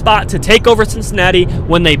directly in the spot to take over Cincinnati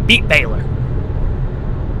when they beat Baylor.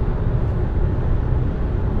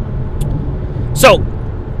 So,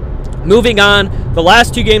 moving on, the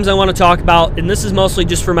last 2 games I want to talk about, and this is mostly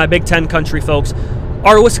just for my Big Ten country folks,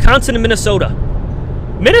 are Wisconsin and Minnesota.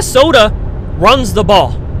 Minnesota runs the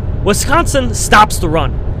ball. Wisconsin stops the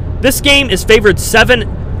run. This game is favored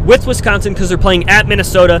 7 with Wisconsin because they're playing at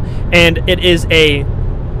Minnesota, and it is a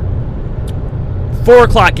 4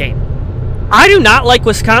 o'clock game. I do not like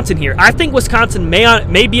Wisconsin here. I think Wisconsin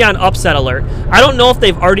may be on upset alert. I don't know if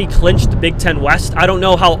they've already clinched the Big Ten West. I don't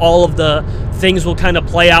know how all of the things will kind of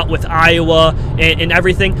play out with Iowa and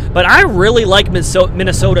everything, but I really like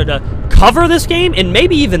Minnesota to cover this game and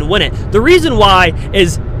maybe even win it. The reason why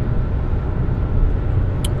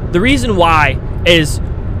is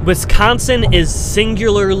Wisconsin is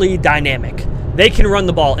singularly dynamic. they can run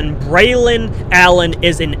the ball. And Braylon Allen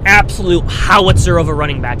is an absolute howitzer of a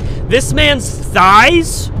running back. This man's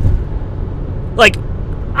thighs, like,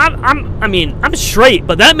 I'm straight,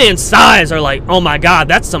 but that man's thighs are like, oh my God,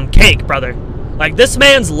 that's some cake, brother. Like, this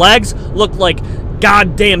man's legs look like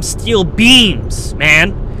goddamn steel beams,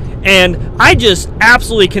 man. And I just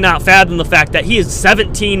absolutely cannot fathom the fact that he is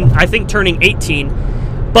 17, I think turning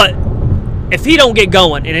 18. But if he don't get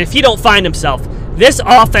going and if he don't find himself, this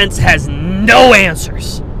offense has no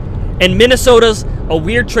answers. And Minnesota's a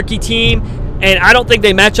weird, tricky team, and I don't think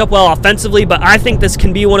they match up well offensively, but I think this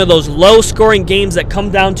can be one of those low-scoring games that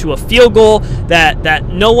come down to a field goal that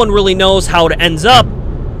no one really knows how it ends up.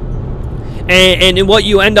 And what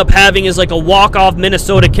you end up having is like a walk-off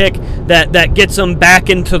Minnesota kick that gets them back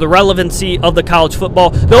into the relevancy of the college football.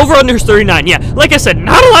 The over-under is 39. Yeah, like I said,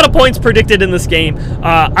 not a lot of points predicted in this game.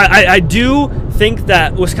 I do think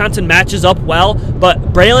that Wisconsin matches up well, but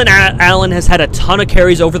Braylon Allen has had a ton of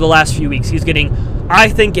carries over the last few weeks. He's getting, I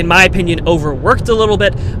think, in my opinion, overworked a little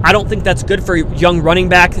bit. I don't think that's good for a young running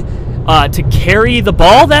back to carry the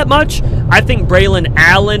ball that much. I think Braylon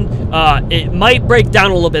Allen, it might break down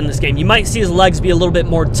a little bit in this game. You might see his legs be a little bit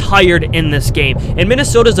more tired in this game. And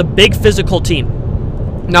Minnesota's a big physical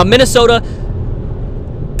team. Now, Minnesota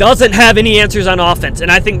doesn't have any answers on offense, and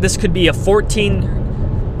I think this could be a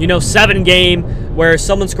 14-7 game where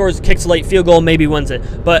someone kicks a late field goal and maybe wins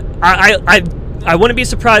it. But I wouldn't be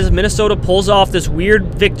surprised if Minnesota pulls off this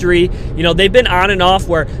weird victory. You know, they've been on and off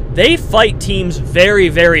where they fight teams very,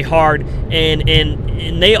 very hard,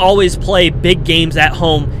 and they always play big games at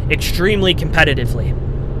home extremely competitively.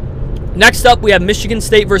 Next up, we have Michigan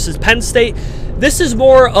State versus Penn State. This is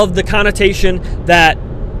more of the connotation that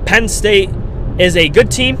Penn State is a good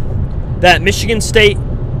team, that Michigan State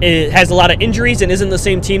has a lot of injuries and isn't the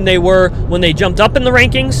same team they were when they jumped up in the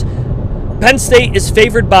rankings. Penn State is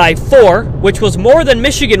favored by 4, which was more than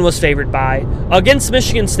Michigan was favored by, against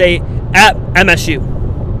Michigan State at MSU.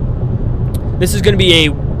 This is going to be a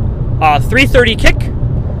 3:30 kick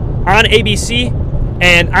on ABC,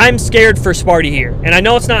 and I'm scared for Sparty here. And I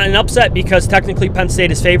know it's not an upset because technically Penn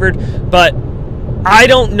State is favored, but I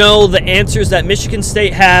don't know the answers that Michigan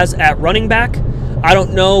State has at running back. I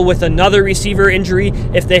don't know with another receiver injury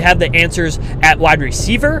if they have the answers at wide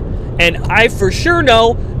receiver. And I for sure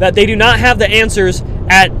know that they do not have the answers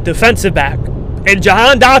at defensive back. And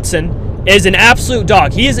Jahan Dotson is an absolute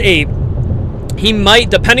dog. He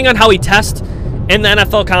might, depending on how he tests in the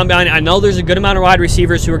NFL Combine, I know there's a good amount of wide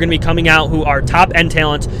receivers who are going to be coming out who are top end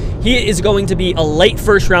talents. He is going to be a late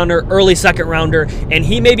first rounder, early second rounder, and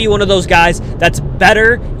he may be one of those guys that's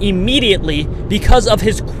better immediately because of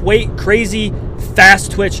his crazy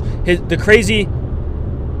fast twitch, the crazy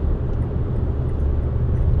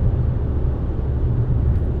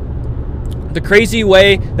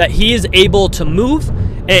way that he is able to move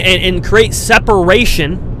and create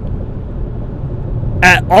separation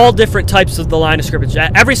at all different types of the line of scrimmage.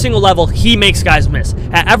 At every single level, he makes guys miss.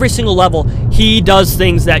 At every single level, he does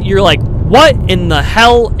things that you're like, what in the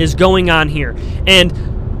hell is going on here? And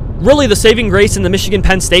really the saving grace in the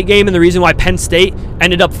Michigan-Penn State game, and the reason why Penn State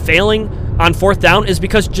ended up failing on 4th down, is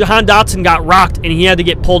because Jahan Dotson got rocked and he had to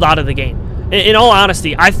get pulled out of the game. In all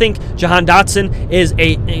honesty, I think Jahan Dotson is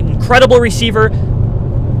an incredible receiver.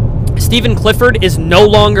 Stephen Clifford is no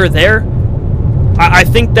longer there. I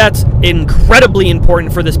think that's incredibly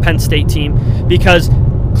important for this Penn State team because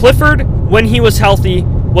Clifford, when he was healthy,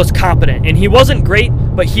 was competent. And he wasn't great,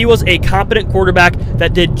 but he was a competent quarterback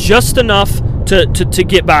that did just enough to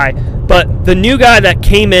get by. But the new guy that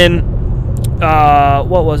came in,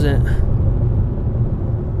 what was it?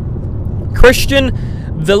 Christian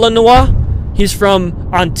Villanova. He's from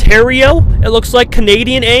Ontario, it looks like,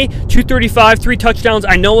 Canadian A, 235, 3 touchdowns.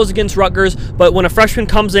 I know it was against Rutgers, but when a freshman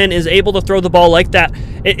comes in, is able to throw the ball like that,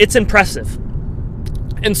 it's impressive.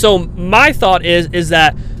 And so my thought is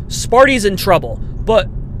that Sparty's in trouble. But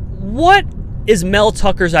what is Mel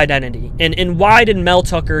Tucker's identity? And why did Mel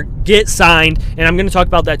Tucker get signed? And I'm going to talk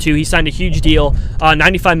about that too. He signed a huge deal,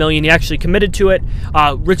 $95 million. He actually committed to it,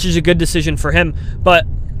 which is a good decision for him. But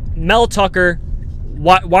Mel Tucker,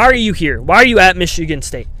 why are you here? Why are you at Michigan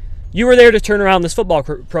State? You were there to turn around this football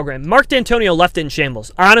program. Mark D'Antonio left it in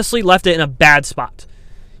shambles. Honestly, left it in a bad spot.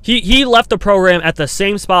 He left the program at the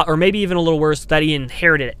same spot, or maybe even a little worse, that he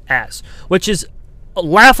inherited it as, which is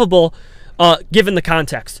laughable given the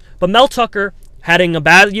context. But Mel Tucker, having a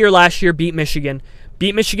bad year last year, beat Michigan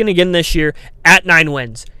again this year at 9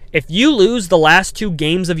 wins. If you lose the last 2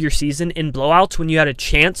 games of your season in blowouts when you had a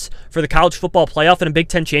chance for the college football playoff and a Big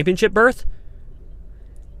Ten championship berth,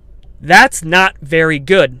 that's not very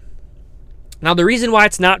good. Now, the reason why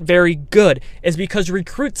it's not very good is because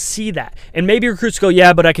recruits see that. And maybe recruits go,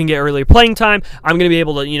 yeah, but I can get earlier playing time. I'm going to be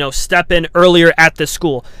able to, step in earlier at this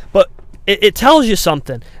school. But it tells you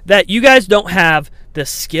something, that you guys don't have the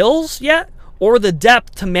skills yet or the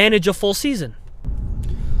depth to manage a full season.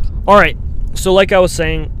 All right, so like I was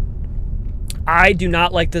saying, I do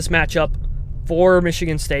not like this matchup for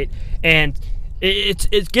Michigan State. And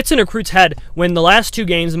it gets in a recruit's head when the last two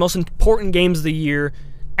games, the most important games of the year,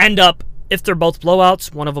 end up, if they're both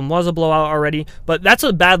blowouts. One of them was a blowout already, but that's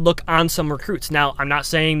a bad look on some recruits. Now, I'm not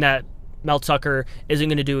saying that Mel Tucker isn't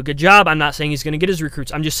going to do a good job. I'm not saying he's going to get his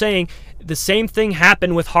recruits. I'm just saying the same thing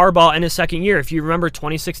happened with Harbaugh in his second year. If you remember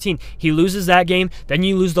 2016, he loses that game, then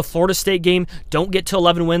you lose the Florida State game, don't get to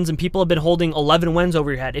 11 wins, and people have been holding 11 wins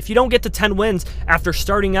over your head. If you don't get to 10 wins after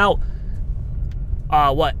starting out,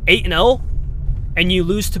 8-0, and you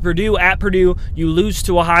lose to Purdue at Purdue, you lose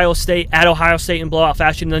to Ohio State at Ohio State in blowout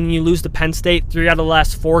fashion, then you lose to Penn State 3 out of the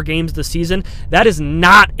last 4 games of the season, that is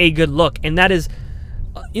not a good look, and that is,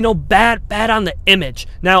 bad on the image.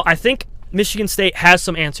 Now, I think Michigan State has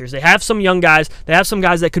some answers. They have some young guys. They have some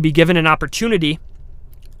guys that could be given an opportunity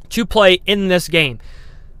to play in this game.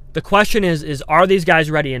 The question is are these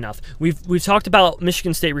guys ready enough? We've talked about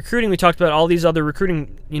Michigan State recruiting. We talked about all these other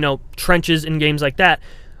recruiting, trenches in games like that.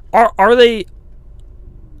 Are they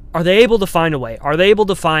able to find a way? Are they able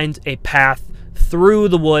to find a path through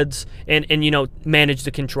the woods and manage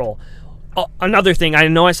the control? Another thing, I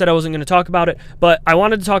know I said I wasn't going to talk about it, but I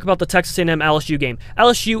wanted to talk about the Texas A&M LSU game.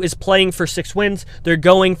 LSU is playing for 6 wins. They're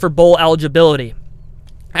going for bowl eligibility.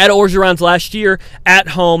 At Orgeron's last year, at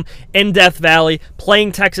home, in Death Valley,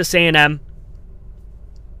 playing Texas A&M.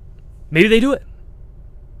 Maybe they do it.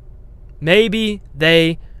 Maybe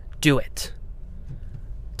they do it.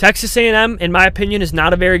 Texas A&M, in my opinion, is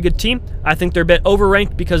not a very good team. I think they're a bit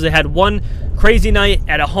overranked because they had one crazy night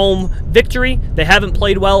at a home victory. They haven't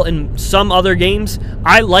played well in some other games.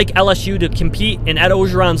 I like LSU to compete in Ed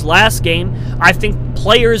Orgeron's last game. I think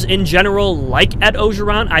players in general like Ed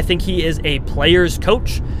Orgeron. I think he is a player's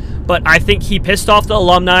coach. But I think he pissed off the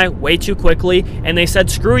alumni way too quickly, and they said,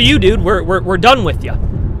 screw you, dude, we're done with you.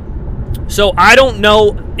 So I don't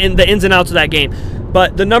know in the ins and outs of that game.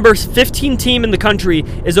 But the number 15 team in the country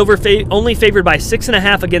is only favored by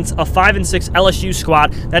 6.5 against a 5-6 LSU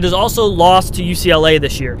squad that has also lost to UCLA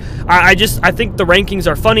this year. I think the rankings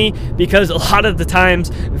are funny because a lot of the times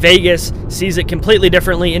Vegas sees it completely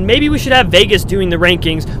differently, and maybe we should have Vegas doing the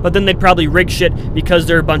rankings, but then they'd probably rig shit because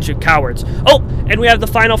they're a bunch of cowards. Oh, and we have the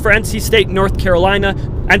final for NC State, North Carolina.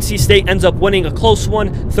 NC State ends up winning a close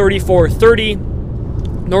one, 34-30.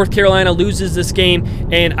 North Carolina loses this game,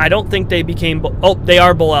 and I don't think they they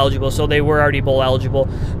are bowl eligible, so they were already bowl eligible.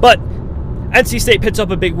 But NC State picks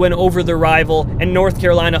up a big win over their rival, and North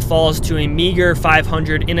Carolina falls to a meager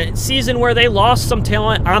 500 in a season where they lost some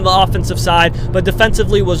talent on the offensive side, but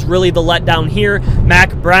defensively was really the letdown here.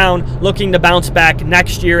 Mac Brown looking to bounce back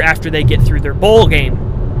next year after they get through their bowl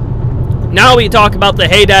game. Now we talk about the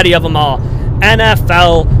hey daddy of them all,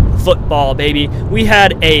 NFL football, baby. We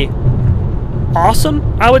had a awesome,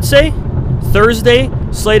 I would say, Thursday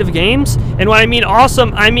slate of games. And when I mean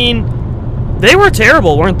awesome, I mean they were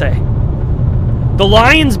terrible, weren't they? The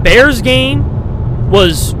Lions-Bears game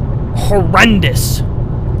was horrendous.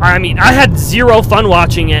 I mean, I had zero fun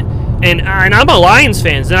watching it, and I'm a Lions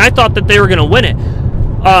fan, and I thought that they were going to win it.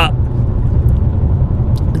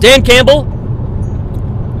 Dan Campbell,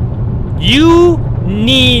 you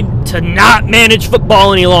need to not manage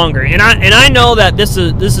football any longer. And I know that this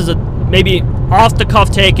is a maybe off the cuff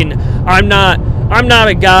take, and I'm not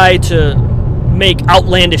a guy to make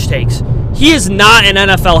outlandish takes. He is not an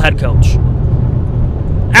NFL head coach.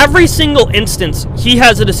 Every single instance, he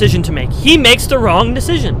has a decision to make. He makes the wrong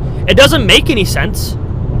decision. It doesn't make any sense.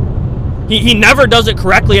 He never does it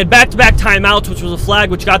correctly. Had back-to-back timeouts, which was a flag,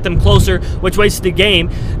 which got them closer, which wasted the game.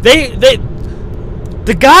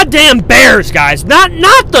 The goddamn Bears, guys, not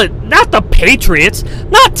the Patriots,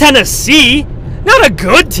 not Tennessee, not a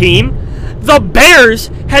good team. The Bears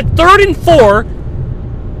had 3rd and 4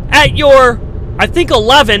 at your, I think,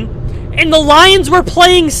 11, and the Lions were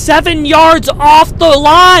playing 7 yards off the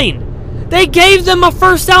line. They gave them a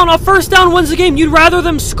first down. A first down wins the game. You'd rather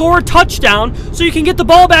them score a touchdown so you can get the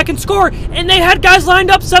ball back and score. And they had guys lined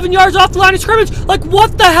up 7 yards off the line of scrimmage. Like,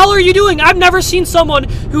 what the hell are you doing? I've never seen someone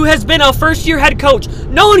who has been a first-year head coach.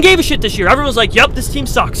 No one gave a shit this year. Everyone was like, yep, this team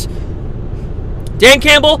sucks. Dan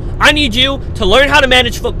Campbell, I need you to learn how to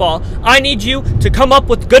manage football. I need you to come up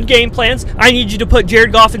with good game plans. I need you to put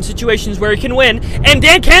Jared Goff in situations where he can win. And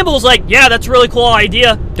Dan Campbell's like, yeah, that's a really cool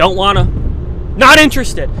idea. Don't wanna. Not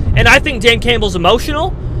interested. And I think Dan Campbell's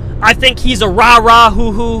emotional. I think he's a rah-rah,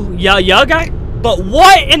 hoo-hoo, yeah guy. But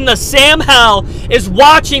what in the Sam hell is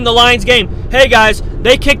watching the Lions game? Hey, guys,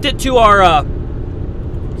 they kicked it to our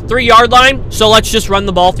 3-yard line, so let's just run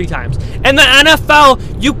the ball 3 times. In the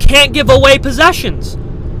NFL, you can't give away possessions.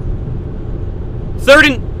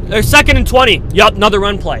 2nd and 20. Yup, another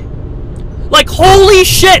run play. Like, holy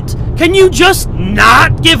shit. Can you just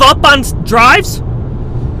not give up on drives?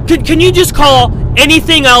 Can you just call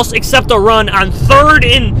anything else except a run on 3rd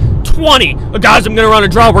and 20? Oh, guys, I'm going to run a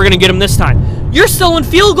draw. We're going to get him this time. You're still in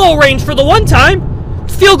field goal range for the one time.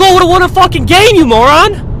 Field goal would have won a fucking game, you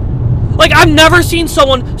moron. Like, I've never seen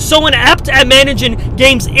someone so inept at managing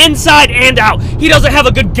games inside and out. He doesn't have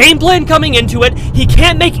a good game plan coming into it. He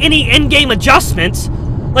can't make any in-game adjustments.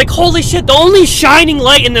 Like, holy shit, the only shining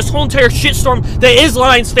light in this whole entire shitstorm that is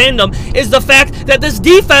Lions fandom is the fact that this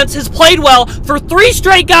defense has played well for 3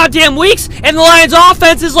 straight goddamn weeks, and the Lions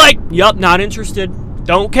offense is like, yup, not interested.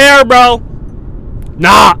 Don't care, bro.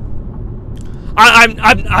 Nah.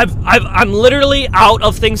 I'm literally out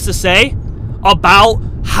of things to say about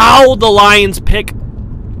how the Lions pick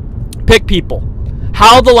people.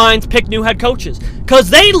 How the Lions pick new head coaches. Because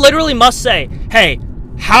they literally must say, hey,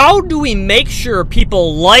 how do we make sure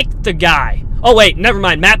people like the guy? Oh, wait, never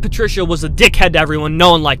mind. Matt Patricia was a dickhead to everyone.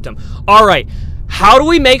 No one liked him. All right. How do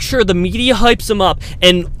we make sure the media hypes him up?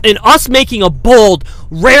 And us making a bold,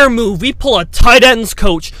 rare move, we pull a tight ends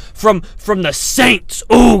coach from the Saints.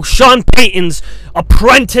 Ooh, Sean Payton's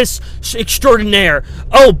apprentice extraordinaire.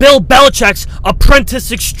 Oh, Bill Belichick's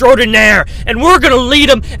apprentice extraordinaire. And we're going to lead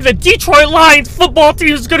him. And the Detroit Lions football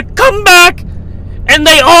team is going to come back. And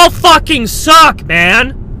they all fucking suck,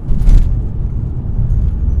 man.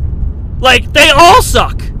 Like, they all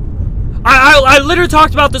suck. I literally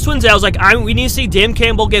talked about this Wednesday. I was like, we need to see Dan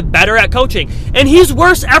Campbell get better at coaching. And he's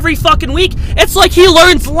worse every fucking week. It's like he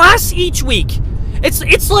learns less each week.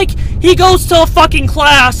 It's like he goes to a fucking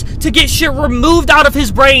class to get shit removed out of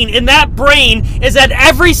his brain, and that brain is at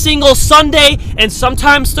every single Sunday and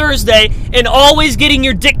sometimes Thursday and always getting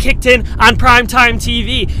your dick kicked in on primetime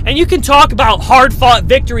TV. And you can talk about hard-fought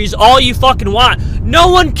victories all you fucking want. No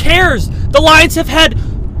one cares. The Lions have had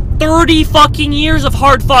 30 fucking years of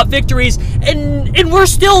hard-fought victories, and we're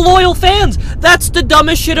still loyal fans. That's the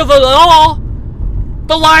dumbest shit of it all.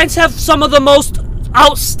 The Lions have some of the most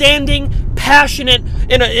outstanding, passionate,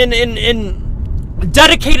 and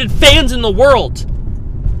dedicated fans in the world.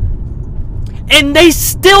 And they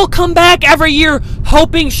still come back every year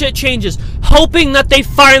hoping shit changes. Hoping that they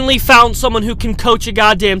finally found someone who can coach a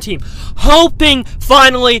goddamn team. Hoping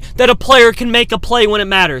finally that a player can make a play when it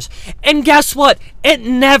matters. And guess what? It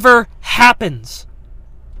never happens.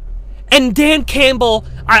 And Dan Campbell,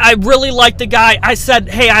 I really like the guy. I said,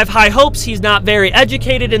 hey, I have high hopes. He's not very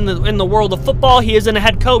educated in the world of football. He isn't a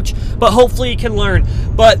head coach, but hopefully he can learn.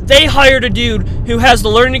 But they hired a dude who has the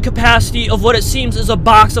learning capacity of what it seems is a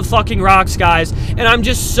box of fucking rocks, guys. And I'm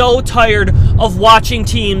just so tired of watching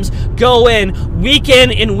teams go in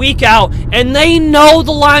and week out, and they know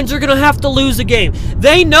the Lions are going to have to lose a game.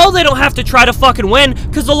 They know they don't have to try to fucking win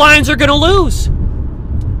because the Lions are going to lose.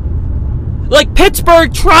 Like,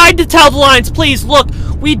 Pittsburgh tried to tell the Lions, please, look,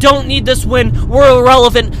 we don't need this win. We're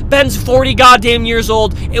irrelevant. Ben's 40 goddamn years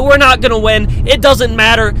old. We're not going to win. It doesn't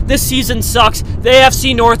matter. This season sucks. The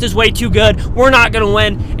AFC North is way too good. We're not going to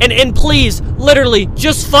win. And please, literally,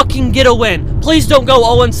 just fucking get a win. Please don't go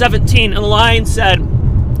 0-17. And the Lions said,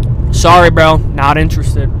 sorry, bro, not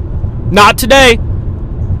interested. Not today.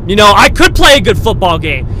 You know, I could play a good football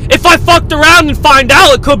game. If I fucked around and find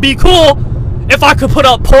out, it could be cool. If I could put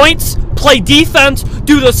up points, play defense,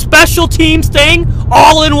 do the special teams thing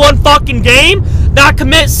all in one fucking game, not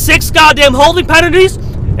commit 6 goddamn holding penalties,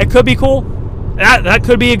 it could be cool. That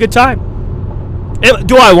could be a good time.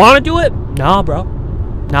 Do I want to do it? Nah, bro.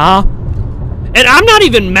 Nah. And I'm not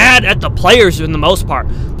even mad at the players in the most part.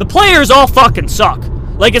 The players all fucking suck.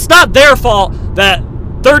 Like, it's not their fault that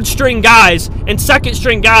third-string guys and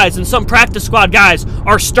second-string guys and some practice squad guys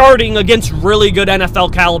are starting against really good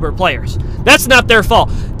NFL caliber players. That's not their fault.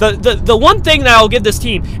 The one thing that I'll give this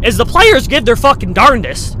team is the players give their fucking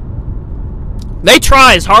darndest. They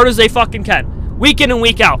try as hard as they fucking can, week in and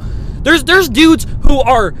week out. There's dudes who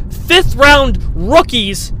are 5th-round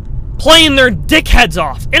rookies playing their dickheads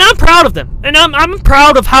off, and I'm proud of them. And I'm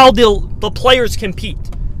proud of how the players compete.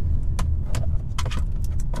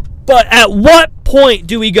 But at what point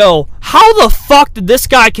do we go, how the fuck did this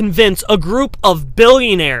guy convince a group of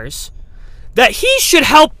billionaires that he should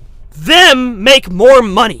help them make more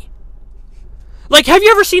money? Like, have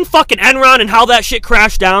you ever seen fucking Enron and how that shit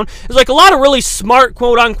crashed down? There's like a lot of really smart,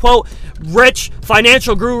 quote-unquote, rich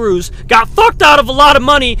financial gurus got fucked out of a lot of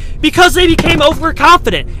money because they became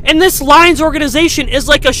overconfident. And this Lions organization is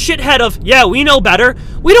like a shithead of, yeah, we know better.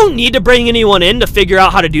 We don't need to bring anyone in to figure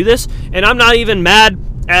out how to do this. And I'm not even mad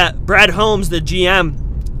at Brad Holmes, the GM.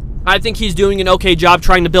 I think he's doing an okay job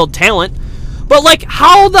trying to build talent. But, like,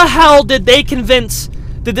 how the hell did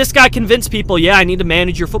this guy convince people, yeah, I need to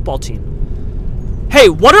manage your football team? Hey,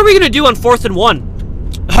 what are we going to do on 4th and 1?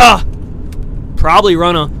 Probably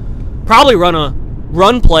run a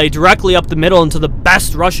run play directly up the middle into the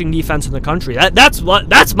best rushing defense in the country. That's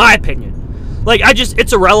my opinion. Like,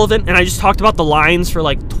 it's irrelevant, and I just talked about the Lions for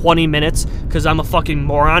like 20 minutes because I'm a fucking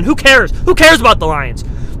moron. Who cares? Who cares about the Lions?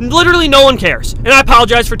 Literally no one cares. And I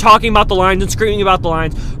apologize for talking about the Lions and screaming about the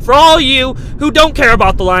Lions for all you who don't care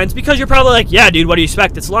about the Lions, because you're probably like, yeah, dude, what do you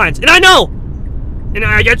expect? It's Lions. And I know. And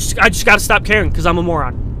I just got to stop caring because I'm a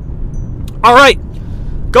moron. All right.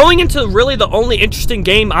 Going into really the only interesting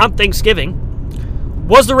game on Thanksgiving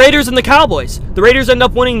was the Raiders and the Cowboys. The Raiders end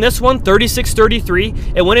up winning this one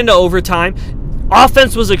 36-33. It went into overtime.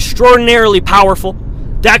 Offense was extraordinarily powerful.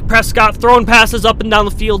 Dak Prescott throwing passes up and down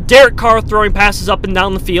the field. Derek Carr throwing passes up and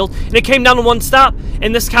down the field. And it came down to one stop.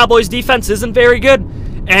 And this Cowboys defense isn't very good.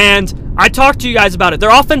 And I talked to you guys about it.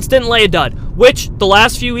 Their offense didn't lay a dud, which the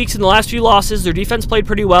last few weeks and the last few losses, their defense played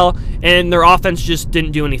pretty well, and their offense just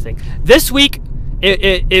didn't do anything. This week,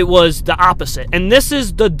 it was the opposite. And this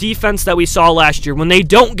is the defense that we saw last year when they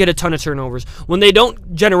don't get a ton of turnovers, when they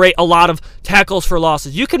don't generate a lot of tackles for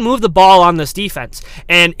losses. You can move the ball on this defense.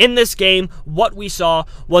 And in this game, what we saw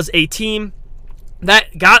was a team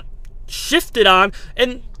that got shifted on.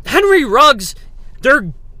 And Henry Ruggs,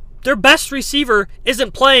 their best receiver,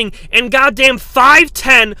 isn't playing, and goddamn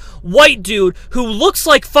 5'10" white dude who looks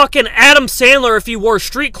like fucking Adam Sandler if he wore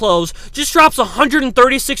street clothes just drops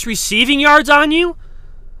 136 receiving yards on you?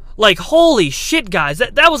 Like, holy shit, guys.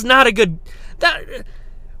 That was not a good...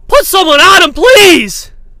 Put someone on him,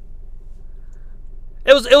 please!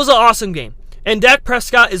 It was an awesome game. And Dak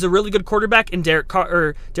Prescott is a really good quarterback, and Derek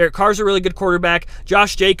Carr's a really good quarterback.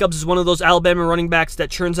 Josh Jacobs is one of those Alabama running backs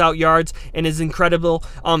that churns out yards and is incredible.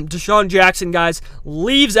 Deshaun Jackson, guys,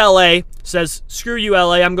 leaves L.A., says, screw you,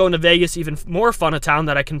 L.A., I'm going to Vegas, even more fun a town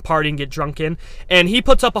that I can party and get drunk in. And he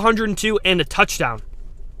puts up 102 and a touchdown.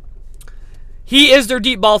 He is their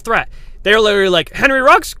deep ball threat. They're literally like, Henry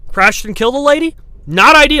Ruggs crashed and killed a lady?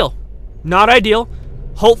 Not ideal. Not ideal.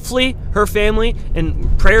 Hopefully, her family,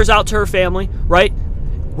 and prayers out to her family, right?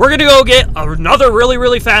 We're going to go get another really,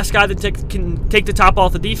 really fast guy that can take the top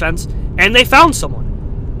off the defense, and they found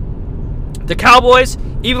someone. The Cowboys,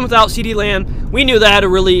 even without CeeDee Lamb, we knew they had a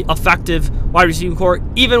really effective wide receiving core,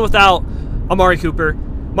 even without Amari Cooper,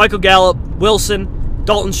 Michael Gallup, Wilson,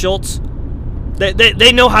 Dalton Schultz.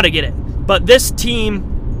 They know how to get it. But this team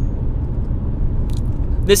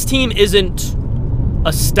isn't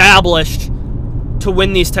established to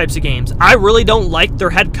win these types of games. I really don't like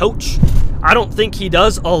their head coach. I don't think he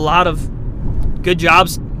does a lot of good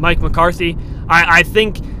jobs, Mike McCarthy. I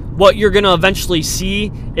think what you're going to eventually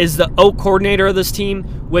see is the O coordinator of this team,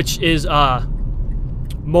 which is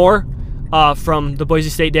Moore from the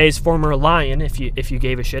Boise State days, former Lion, if you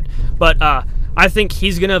gave a shit. But I think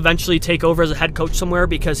he's going to eventually take over as a head coach somewhere,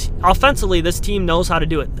 because offensively, this team knows how to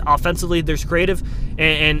do it. Offensively, there's creative,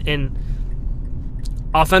 and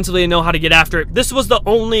offensively, they know how to get after it. This was the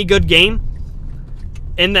only good game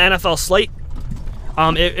in the NFL slate.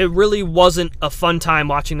 It really wasn't a fun time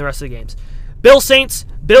watching the rest of the games.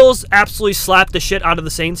 Bills absolutely slapped the shit out of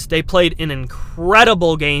the Saints. They played an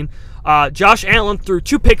incredible game. Josh Allen threw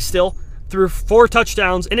 2 picks still, threw 4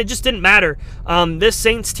 touchdowns, and it just didn't matter. This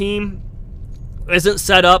Saints team isn't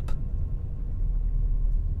set up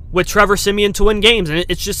with Trevor Siemian to win games, and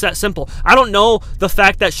it's just that simple. I don't know the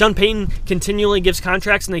fact that Sean Payton continually gives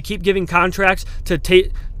contracts, and they keep giving contracts to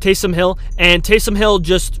Taysom Hill, and Taysom Hill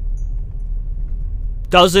just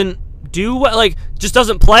doesn't do what, like, just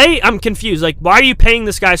doesn't play. I'm confused. Like, why are you paying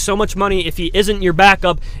this guy so much money if he isn't your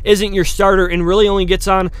backup, isn't your starter, and really only gets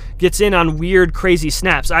in on weird, crazy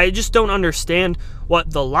snaps? I just don't understand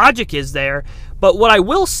what the logic is there. But what I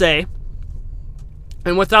will say,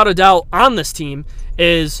 and without a doubt on this team,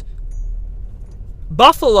 is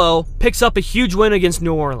Buffalo picks up a huge win against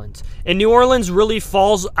New Orleans. And New Orleans really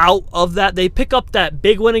falls out of that. They pick up that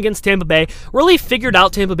big win against Tampa Bay. Really figured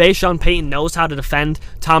out Tampa Bay. Sean Payton knows how to defend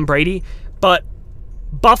Tom Brady. But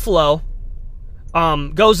Buffalo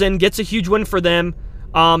goes in, gets a huge win for them.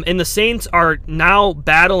 And the Saints are now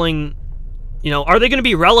battling, are they going to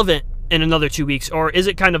be relevant in another 2 weeks? Or is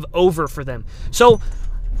it kind of over for them? So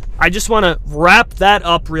I just want to wrap that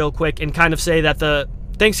up real quick and kind of say that the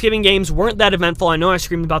Thanksgiving games weren't that eventful. I know I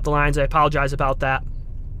screamed about the Lions. I apologize about that.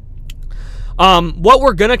 What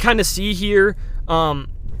we're going to kind of see here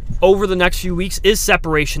over the next few weeks is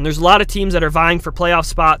separation. There's a lot of teams that are vying for playoff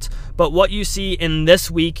spots, but what you see in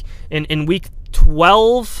this week, in week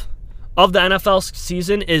 12 of the NFL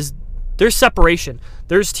season, is there's separation.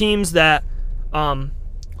 There's teams that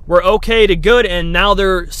were okay to good, and now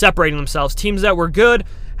they're separating themselves. Teams that were good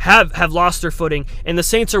have lost their footing, and the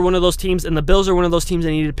Saints are one of those teams, and the Bills are one of those teams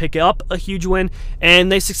that needed to pick up a huge win,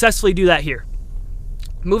 and they successfully do that here.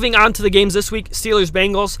 Moving on to the games this week,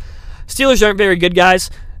 Steelers-Bengals. Steelers aren't very good,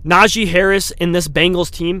 guys. Najee Harris in this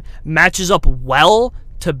Bengals team matches up well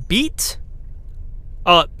to beat.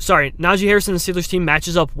 Najee Harris in the Steelers team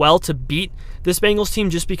matches up well to beat this Bengals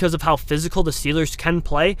team just because of how physical the Steelers can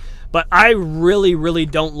play. But I really, really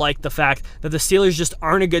don't like the fact that the Steelers just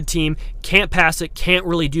aren't a good team, can't pass it, can't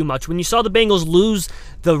really do much. When you saw the Bengals lose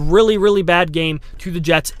the really, really bad game to the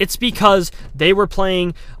Jets, it's because they were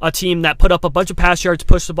playing a team that put up a bunch of pass yards,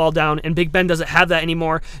 pushed the ball down, and Big Ben doesn't have that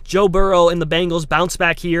anymore. Joe Burrow and the Bengals bounce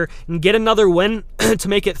back here and get another win to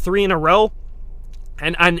make it 3 in a row.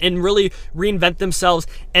 And really reinvent themselves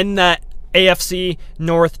in that AFC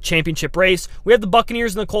North championship race. We have the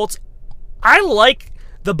Buccaneers and the Colts. I like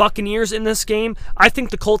the Buccaneers in this game. I think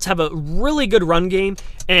the Colts have a really good run game,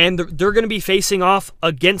 and they're going to be facing off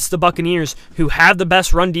against the Buccaneers, who have the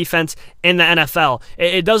best run defense in the NFL.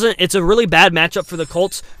 It's a really bad matchup for the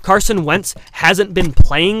Colts. Carson Wentz hasn't been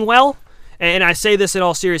playing well. And I say this in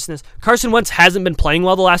all seriousness. Carson Wentz hasn't been playing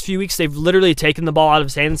well the last few weeks. They've literally taken the ball out of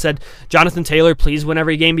his hand and said, Jonathan Taylor, please win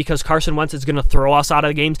every game, because Carson Wentz is going to throw us out of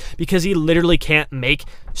the games because he literally can't make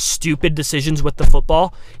stupid decisions with the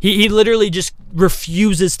football. He literally just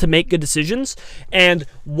refuses to make good decisions. And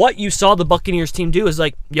what you saw the Buccaneers team do is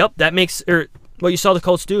like, yep, that makes... What you saw the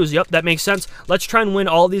Colts do is, yep, that makes sense. Let's try and win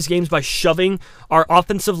all these games by shoving our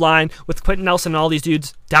offensive line with Quentin Nelson and all these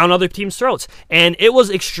dudes down other teams' throats. And it was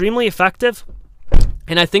extremely effective.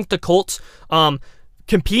 And I think the Colts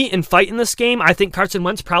compete and fight in this game. I think Carson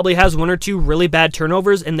Wentz probably has 1 or 2 really bad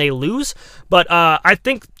turnovers and they lose. But I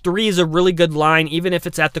think 3 is a really good line, even if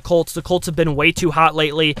it's at the Colts. The Colts have been way too hot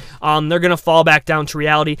lately. They're going to fall back down to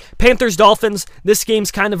reality. Panthers-Dolphins, this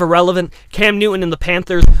game's kind of irrelevant. Cam Newton and the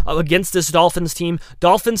Panthers against this Dolphins team.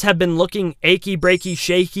 Dolphins have been looking achy, breaky,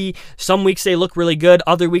 shaky. Some weeks they look really good.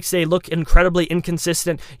 Other weeks they look incredibly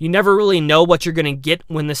inconsistent. You never really know what you're going to get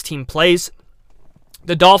when this team plays.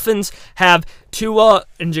 The Dolphins have Tua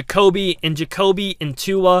and Jacoby and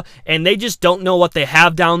Tua, and they just don't know what they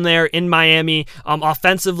have down there in Miami.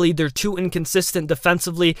 Offensively, they're too inconsistent.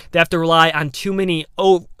 Defensively, they have to rely on too many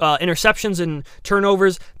interceptions and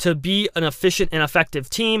turnovers to be an efficient and effective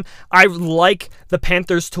team. I like the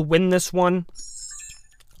Panthers to win this one.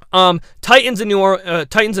 Titans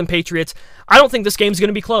and Patriots. I don't think this game's going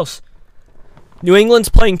to be close. New England's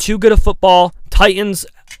playing too good of football. Titans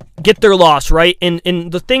get their loss, right? And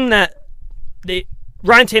the thing that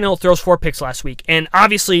Ryan Tannehill throws 4 picks last week, and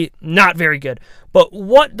obviously not very good. But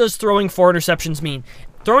what does throwing 4 interceptions mean?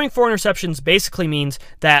 Throwing 4 interceptions basically means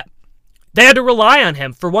that they had to rely on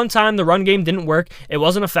him. For one time, the run game didn't work. It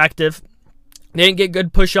wasn't effective. They didn't get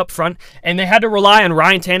good push up front, and they had to rely on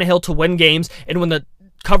Ryan Tannehill to win games. And when the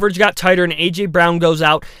coverage got tighter and A.J. Brown goes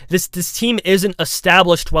out, this team isn't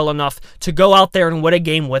established well enough to go out there and win a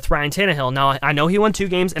game with Ryan Tannehill. Now, I know he won 2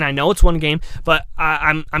 games, and I know it's 1 game, but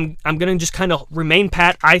I'm going to just kind of remain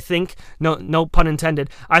pat. I think, no pun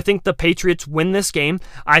intended, I think the Patriots win this game.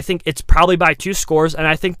 I think it's probably by 2 scores, and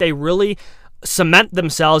I think they really cement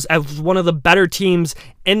themselves as one of the better teams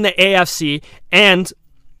in the AFC, and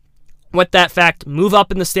with that fact, move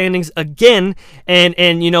up in the standings again. And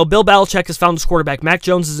Bill Belichick has found his quarterback. Mac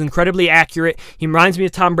Jones is incredibly accurate. He reminds me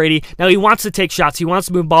of Tom Brady. Now, he wants to take shots. He wants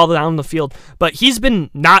to move the ball down the field. But he's been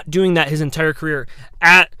not doing that his entire career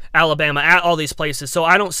at Alabama, at all these places. So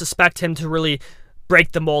I don't suspect him to really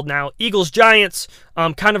break the mold now. Eagles-Giants,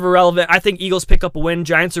 kind of irrelevant. I think Eagles pick up a win.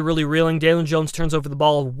 Giants are really reeling. Daniel Jones turns over the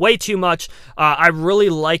ball way too much. I really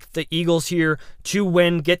like the Eagles here to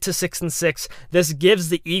win, get to 6-6. This gives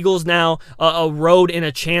the Eagles now a road and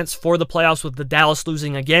a chance for the playoffs with the Dallas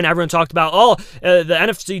losing again. Everyone talked about, the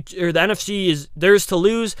NFC is theirs to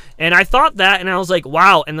lose, and I thought that, and I was like,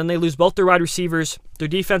 wow. And then they lose both their wide receivers. Their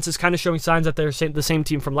defense is kind of showing signs that they're the same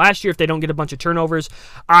team from last year if they don't get a bunch of turnovers.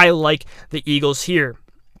 I like the Eagles here.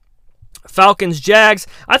 Falcons, Jags.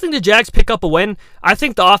 I think the Jags pick up a win. I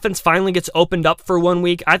think the offense finally gets opened up for 1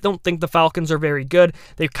 week. I don't think the Falcons are very good.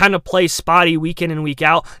 They kind of play spotty week in and week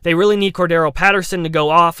out. They really need Cordero Patterson to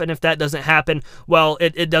go off, and if that doesn't happen, well,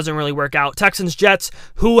 it doesn't really work out. Texans, Jets.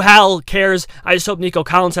 Who hell cares? I just hope Nico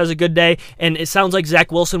Collins has a good day, and it sounds like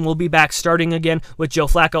Zach Wilson will be back starting again with Joe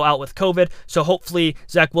Flacco out with COVID, so hopefully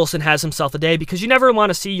Zach Wilson has himself a day, because you never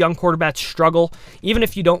want to see young quarterbacks struggle, even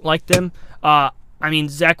if you don't like them. I mean,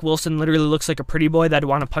 Zach Wilson literally looks like a pretty boy that I'd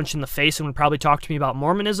want to punch in the face and would probably talk to me about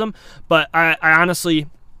Mormonism, but I honestly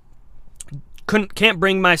can't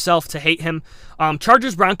bring myself to hate him.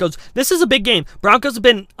 Chargers, Broncos. This is a big game. Broncos have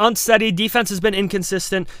been unsteady. Defense has been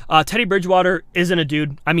inconsistent. Teddy Bridgewater isn't a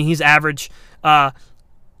dude. I mean, he's average.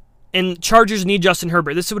 And Chargers need Justin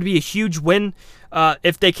Herbert. This would be a huge win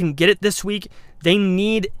if they can get it this week.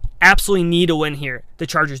 They absolutely need a win here. The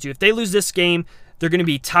Chargers do. If they lose this game, they're going to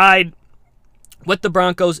be tied with the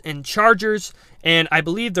Broncos and Chargers, and I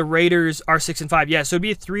believe the Raiders are 6-5. Yeah, so it'd be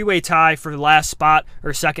a three-way tie for the last spot,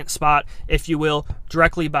 or second spot, if you will,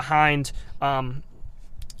 directly behind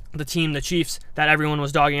the team, the Chiefs, that everyone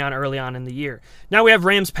was dogging on early on in the year. Now we have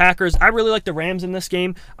Rams-Packers. I really like the Rams in this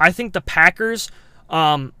game. I think the Packers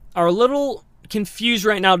are a little confused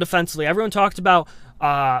right now defensively. Everyone talked about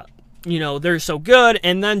they're so good,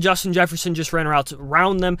 and then Justin Jefferson just ran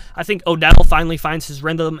around them. I think Odell finally finds his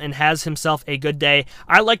rhythm and has himself a good day.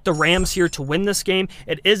 I like the Rams here to win this game.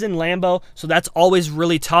 It is in Lambeau, so that's always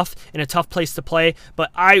really tough and a tough place to play, but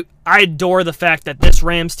I adore the fact that this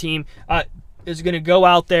Rams team is going to go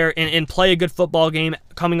out there and play a good football game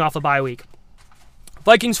coming off a bye week.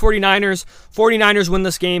 Vikings, 49ers. 49ers win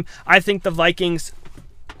this game. I think the Vikings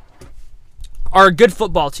are a good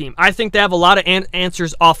football team. I think they have a lot of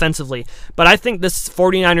answers offensively, but I think this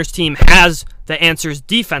 49ers team has the answers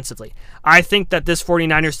defensively. I think that this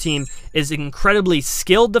 49ers team is incredibly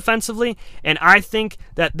skilled defensively, and I think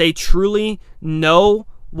that they truly know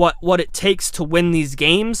what it takes to win these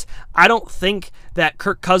games. I don't think that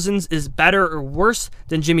Kirk Cousins is better or worse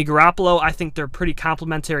than Jimmy Garoppolo. I think they're pretty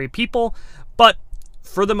complementary people, but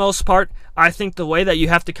for the most part, I think the way that you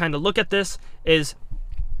have to kind of look at this is,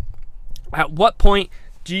 at what point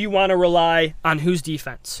do you want to rely on whose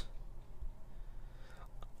defense?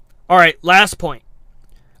 All right, last point.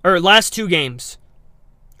 Or last two games.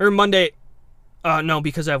 Or Monday. No,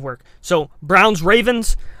 because I have work. So,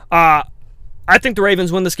 Browns-Ravens. I think the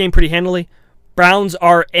Ravens win this game pretty handily. Browns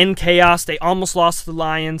are in chaos. They almost lost to the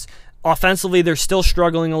Lions. Offensively, they're still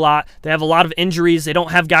struggling a lot. They have a lot of injuries. They don't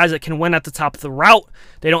have guys that can win at the top of the route.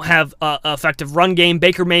 They don't have an effective run game.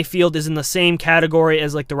 Baker Mayfield is in the same category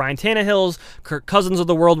as like the Ryan Tannehills, Kirk Cousins of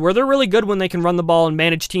the world, where they're really good when they can run the ball and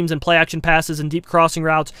manage teams and play action passes and deep crossing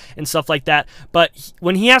routes and stuff like that. But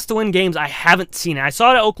when he has to win games, I haven't seen it. I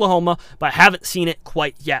saw it at Oklahoma, but I haven't seen it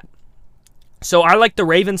quite yet. So I like the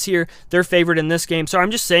Ravens here. They're favored in this game. So I'm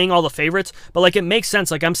just saying all the favorites, but like it makes sense.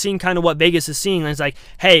 Like I'm seeing kind of what Vegas is seeing. And it's like,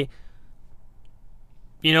 hey,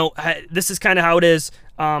 this is kind of how it is.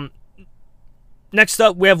 Next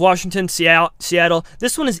up, we have Washington, Seattle.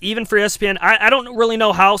 This one is even for ESPN. I don't really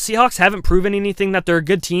know how. Seahawks haven't proven anything that they're a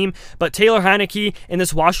good team, but Taylor Heineke and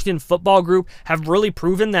this Washington football group have really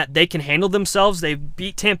proven that they can handle themselves. They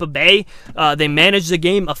beat Tampa Bay. They manage the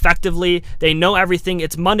game effectively. They know everything.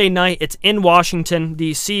 It's Monday night. It's in Washington,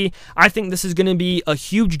 D.C. I think this is going to be a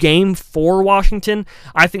huge game for Washington.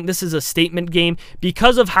 I think this is a statement game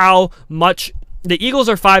because of how much the Eagles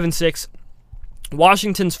are 5-6.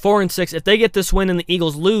 Washington's 4-6. If they get this win and the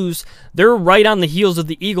Eagles lose, they're right on the heels of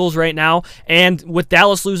the Eagles right now. And with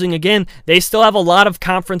Dallas losing again, they still have a lot of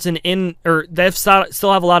conference they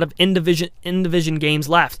still have a lot of in division games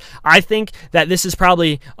left. I think that this is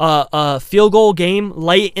probably a field goal game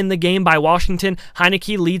late in the game by Washington.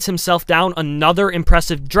 Heineke leads himself down another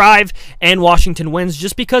impressive drive, and Washington wins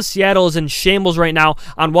just because Seattle is in shambles right now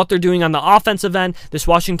on what they're doing on the offensive end. This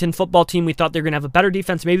Washington football team, we thought they were going to have a better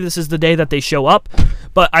defense. Maybe this is the day that they show up.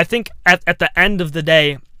 But I think at the end of the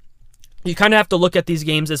day, you kind of have to look at these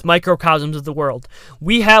games as microcosms of the world.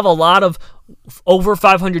 We have a lot of over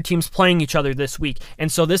 500 teams playing each other this week.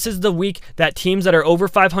 And so this is the week that teams that are over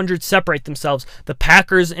 500 separate themselves. The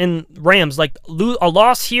Packers and Rams, like a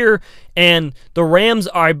loss here, and the Rams,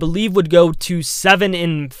 I believe, would go to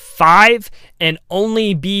 7-5 and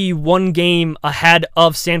only be one game ahead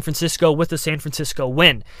of San Francisco with the San Francisco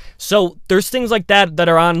win. So there's things like that that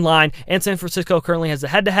are online, and San Francisco currently has the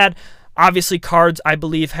head-to-head. Obviously, Cards, I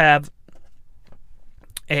believe, have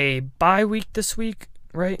a bye week this week,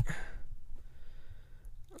 right?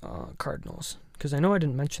 Cardinals, because I know I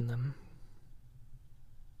didn't mention them.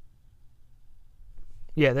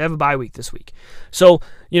 Yeah, they have a bye week this week. So,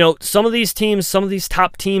 some of these teams, some of these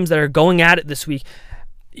top teams that are going at it this week,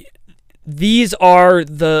 these are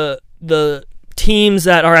the teams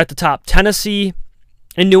that are at the top. Tennessee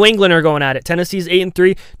and New England are going at it. Tennessee's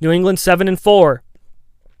 8-3, New England 7-4.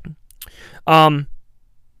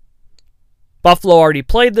 Buffalo already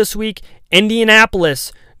played this week.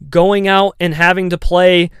 Indianapolis going out and having to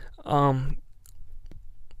play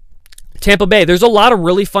Tampa Bay. There's a lot of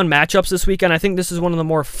really fun matchups this weekend. I think this is one of the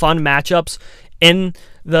more fun matchups in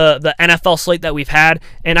the NFL slate that we've had.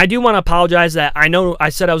 And I do want to apologize that I know I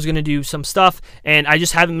said I was going to do some stuff, and I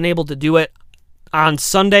just haven't been able to do it. On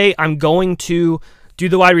Sunday, I'm going to do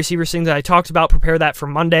the wide receivers thing that I talked about, prepare that for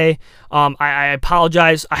Monday. I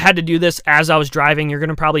apologize. I had to do this as I was driving. You're going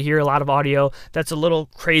to probably hear a lot of audio that's a little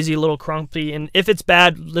crazy, a little crumpy, and if it's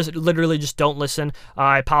bad, literally just don't listen.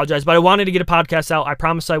 I apologize, but I wanted to get a podcast out. I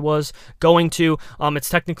promised I was going to. It's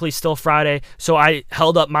technically still Friday, so I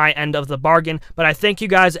held up my end of the bargain, but I thank you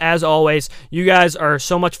guys as always. You guys are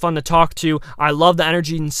so much fun to talk to. I love the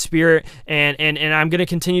energy and spirit, and I'm going to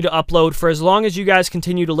continue to upload for as long as you guys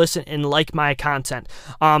continue to listen and like my content.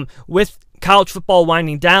 With college football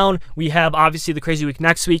winding down, we have obviously the crazy week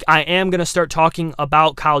next week. I am going to start talking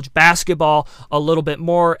about college basketball a little bit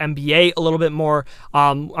more, NBA a little bit more.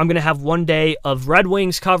 I'm going to have one day of Red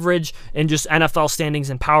Wings coverage and just NFL standings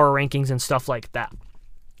and power rankings and stuff like that.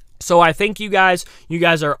 So I thank you guys. You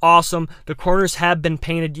guys are awesome. The corners have been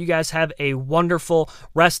painted. You guys have a wonderful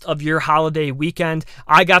rest of your holiday weekend.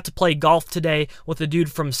 I got to play golf today with a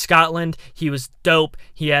dude from Scotland. He was dope.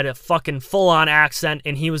 He had a fucking full-on accent,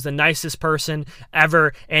 and he was the nicest person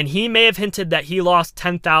ever. And he may have hinted that he lost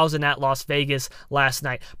 $10,000 at Las Vegas last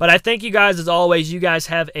night. But I thank you guys as always. You guys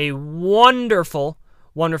have a wonderful,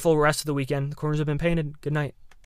 wonderful rest of the weekend. The corners have been painted. Good night.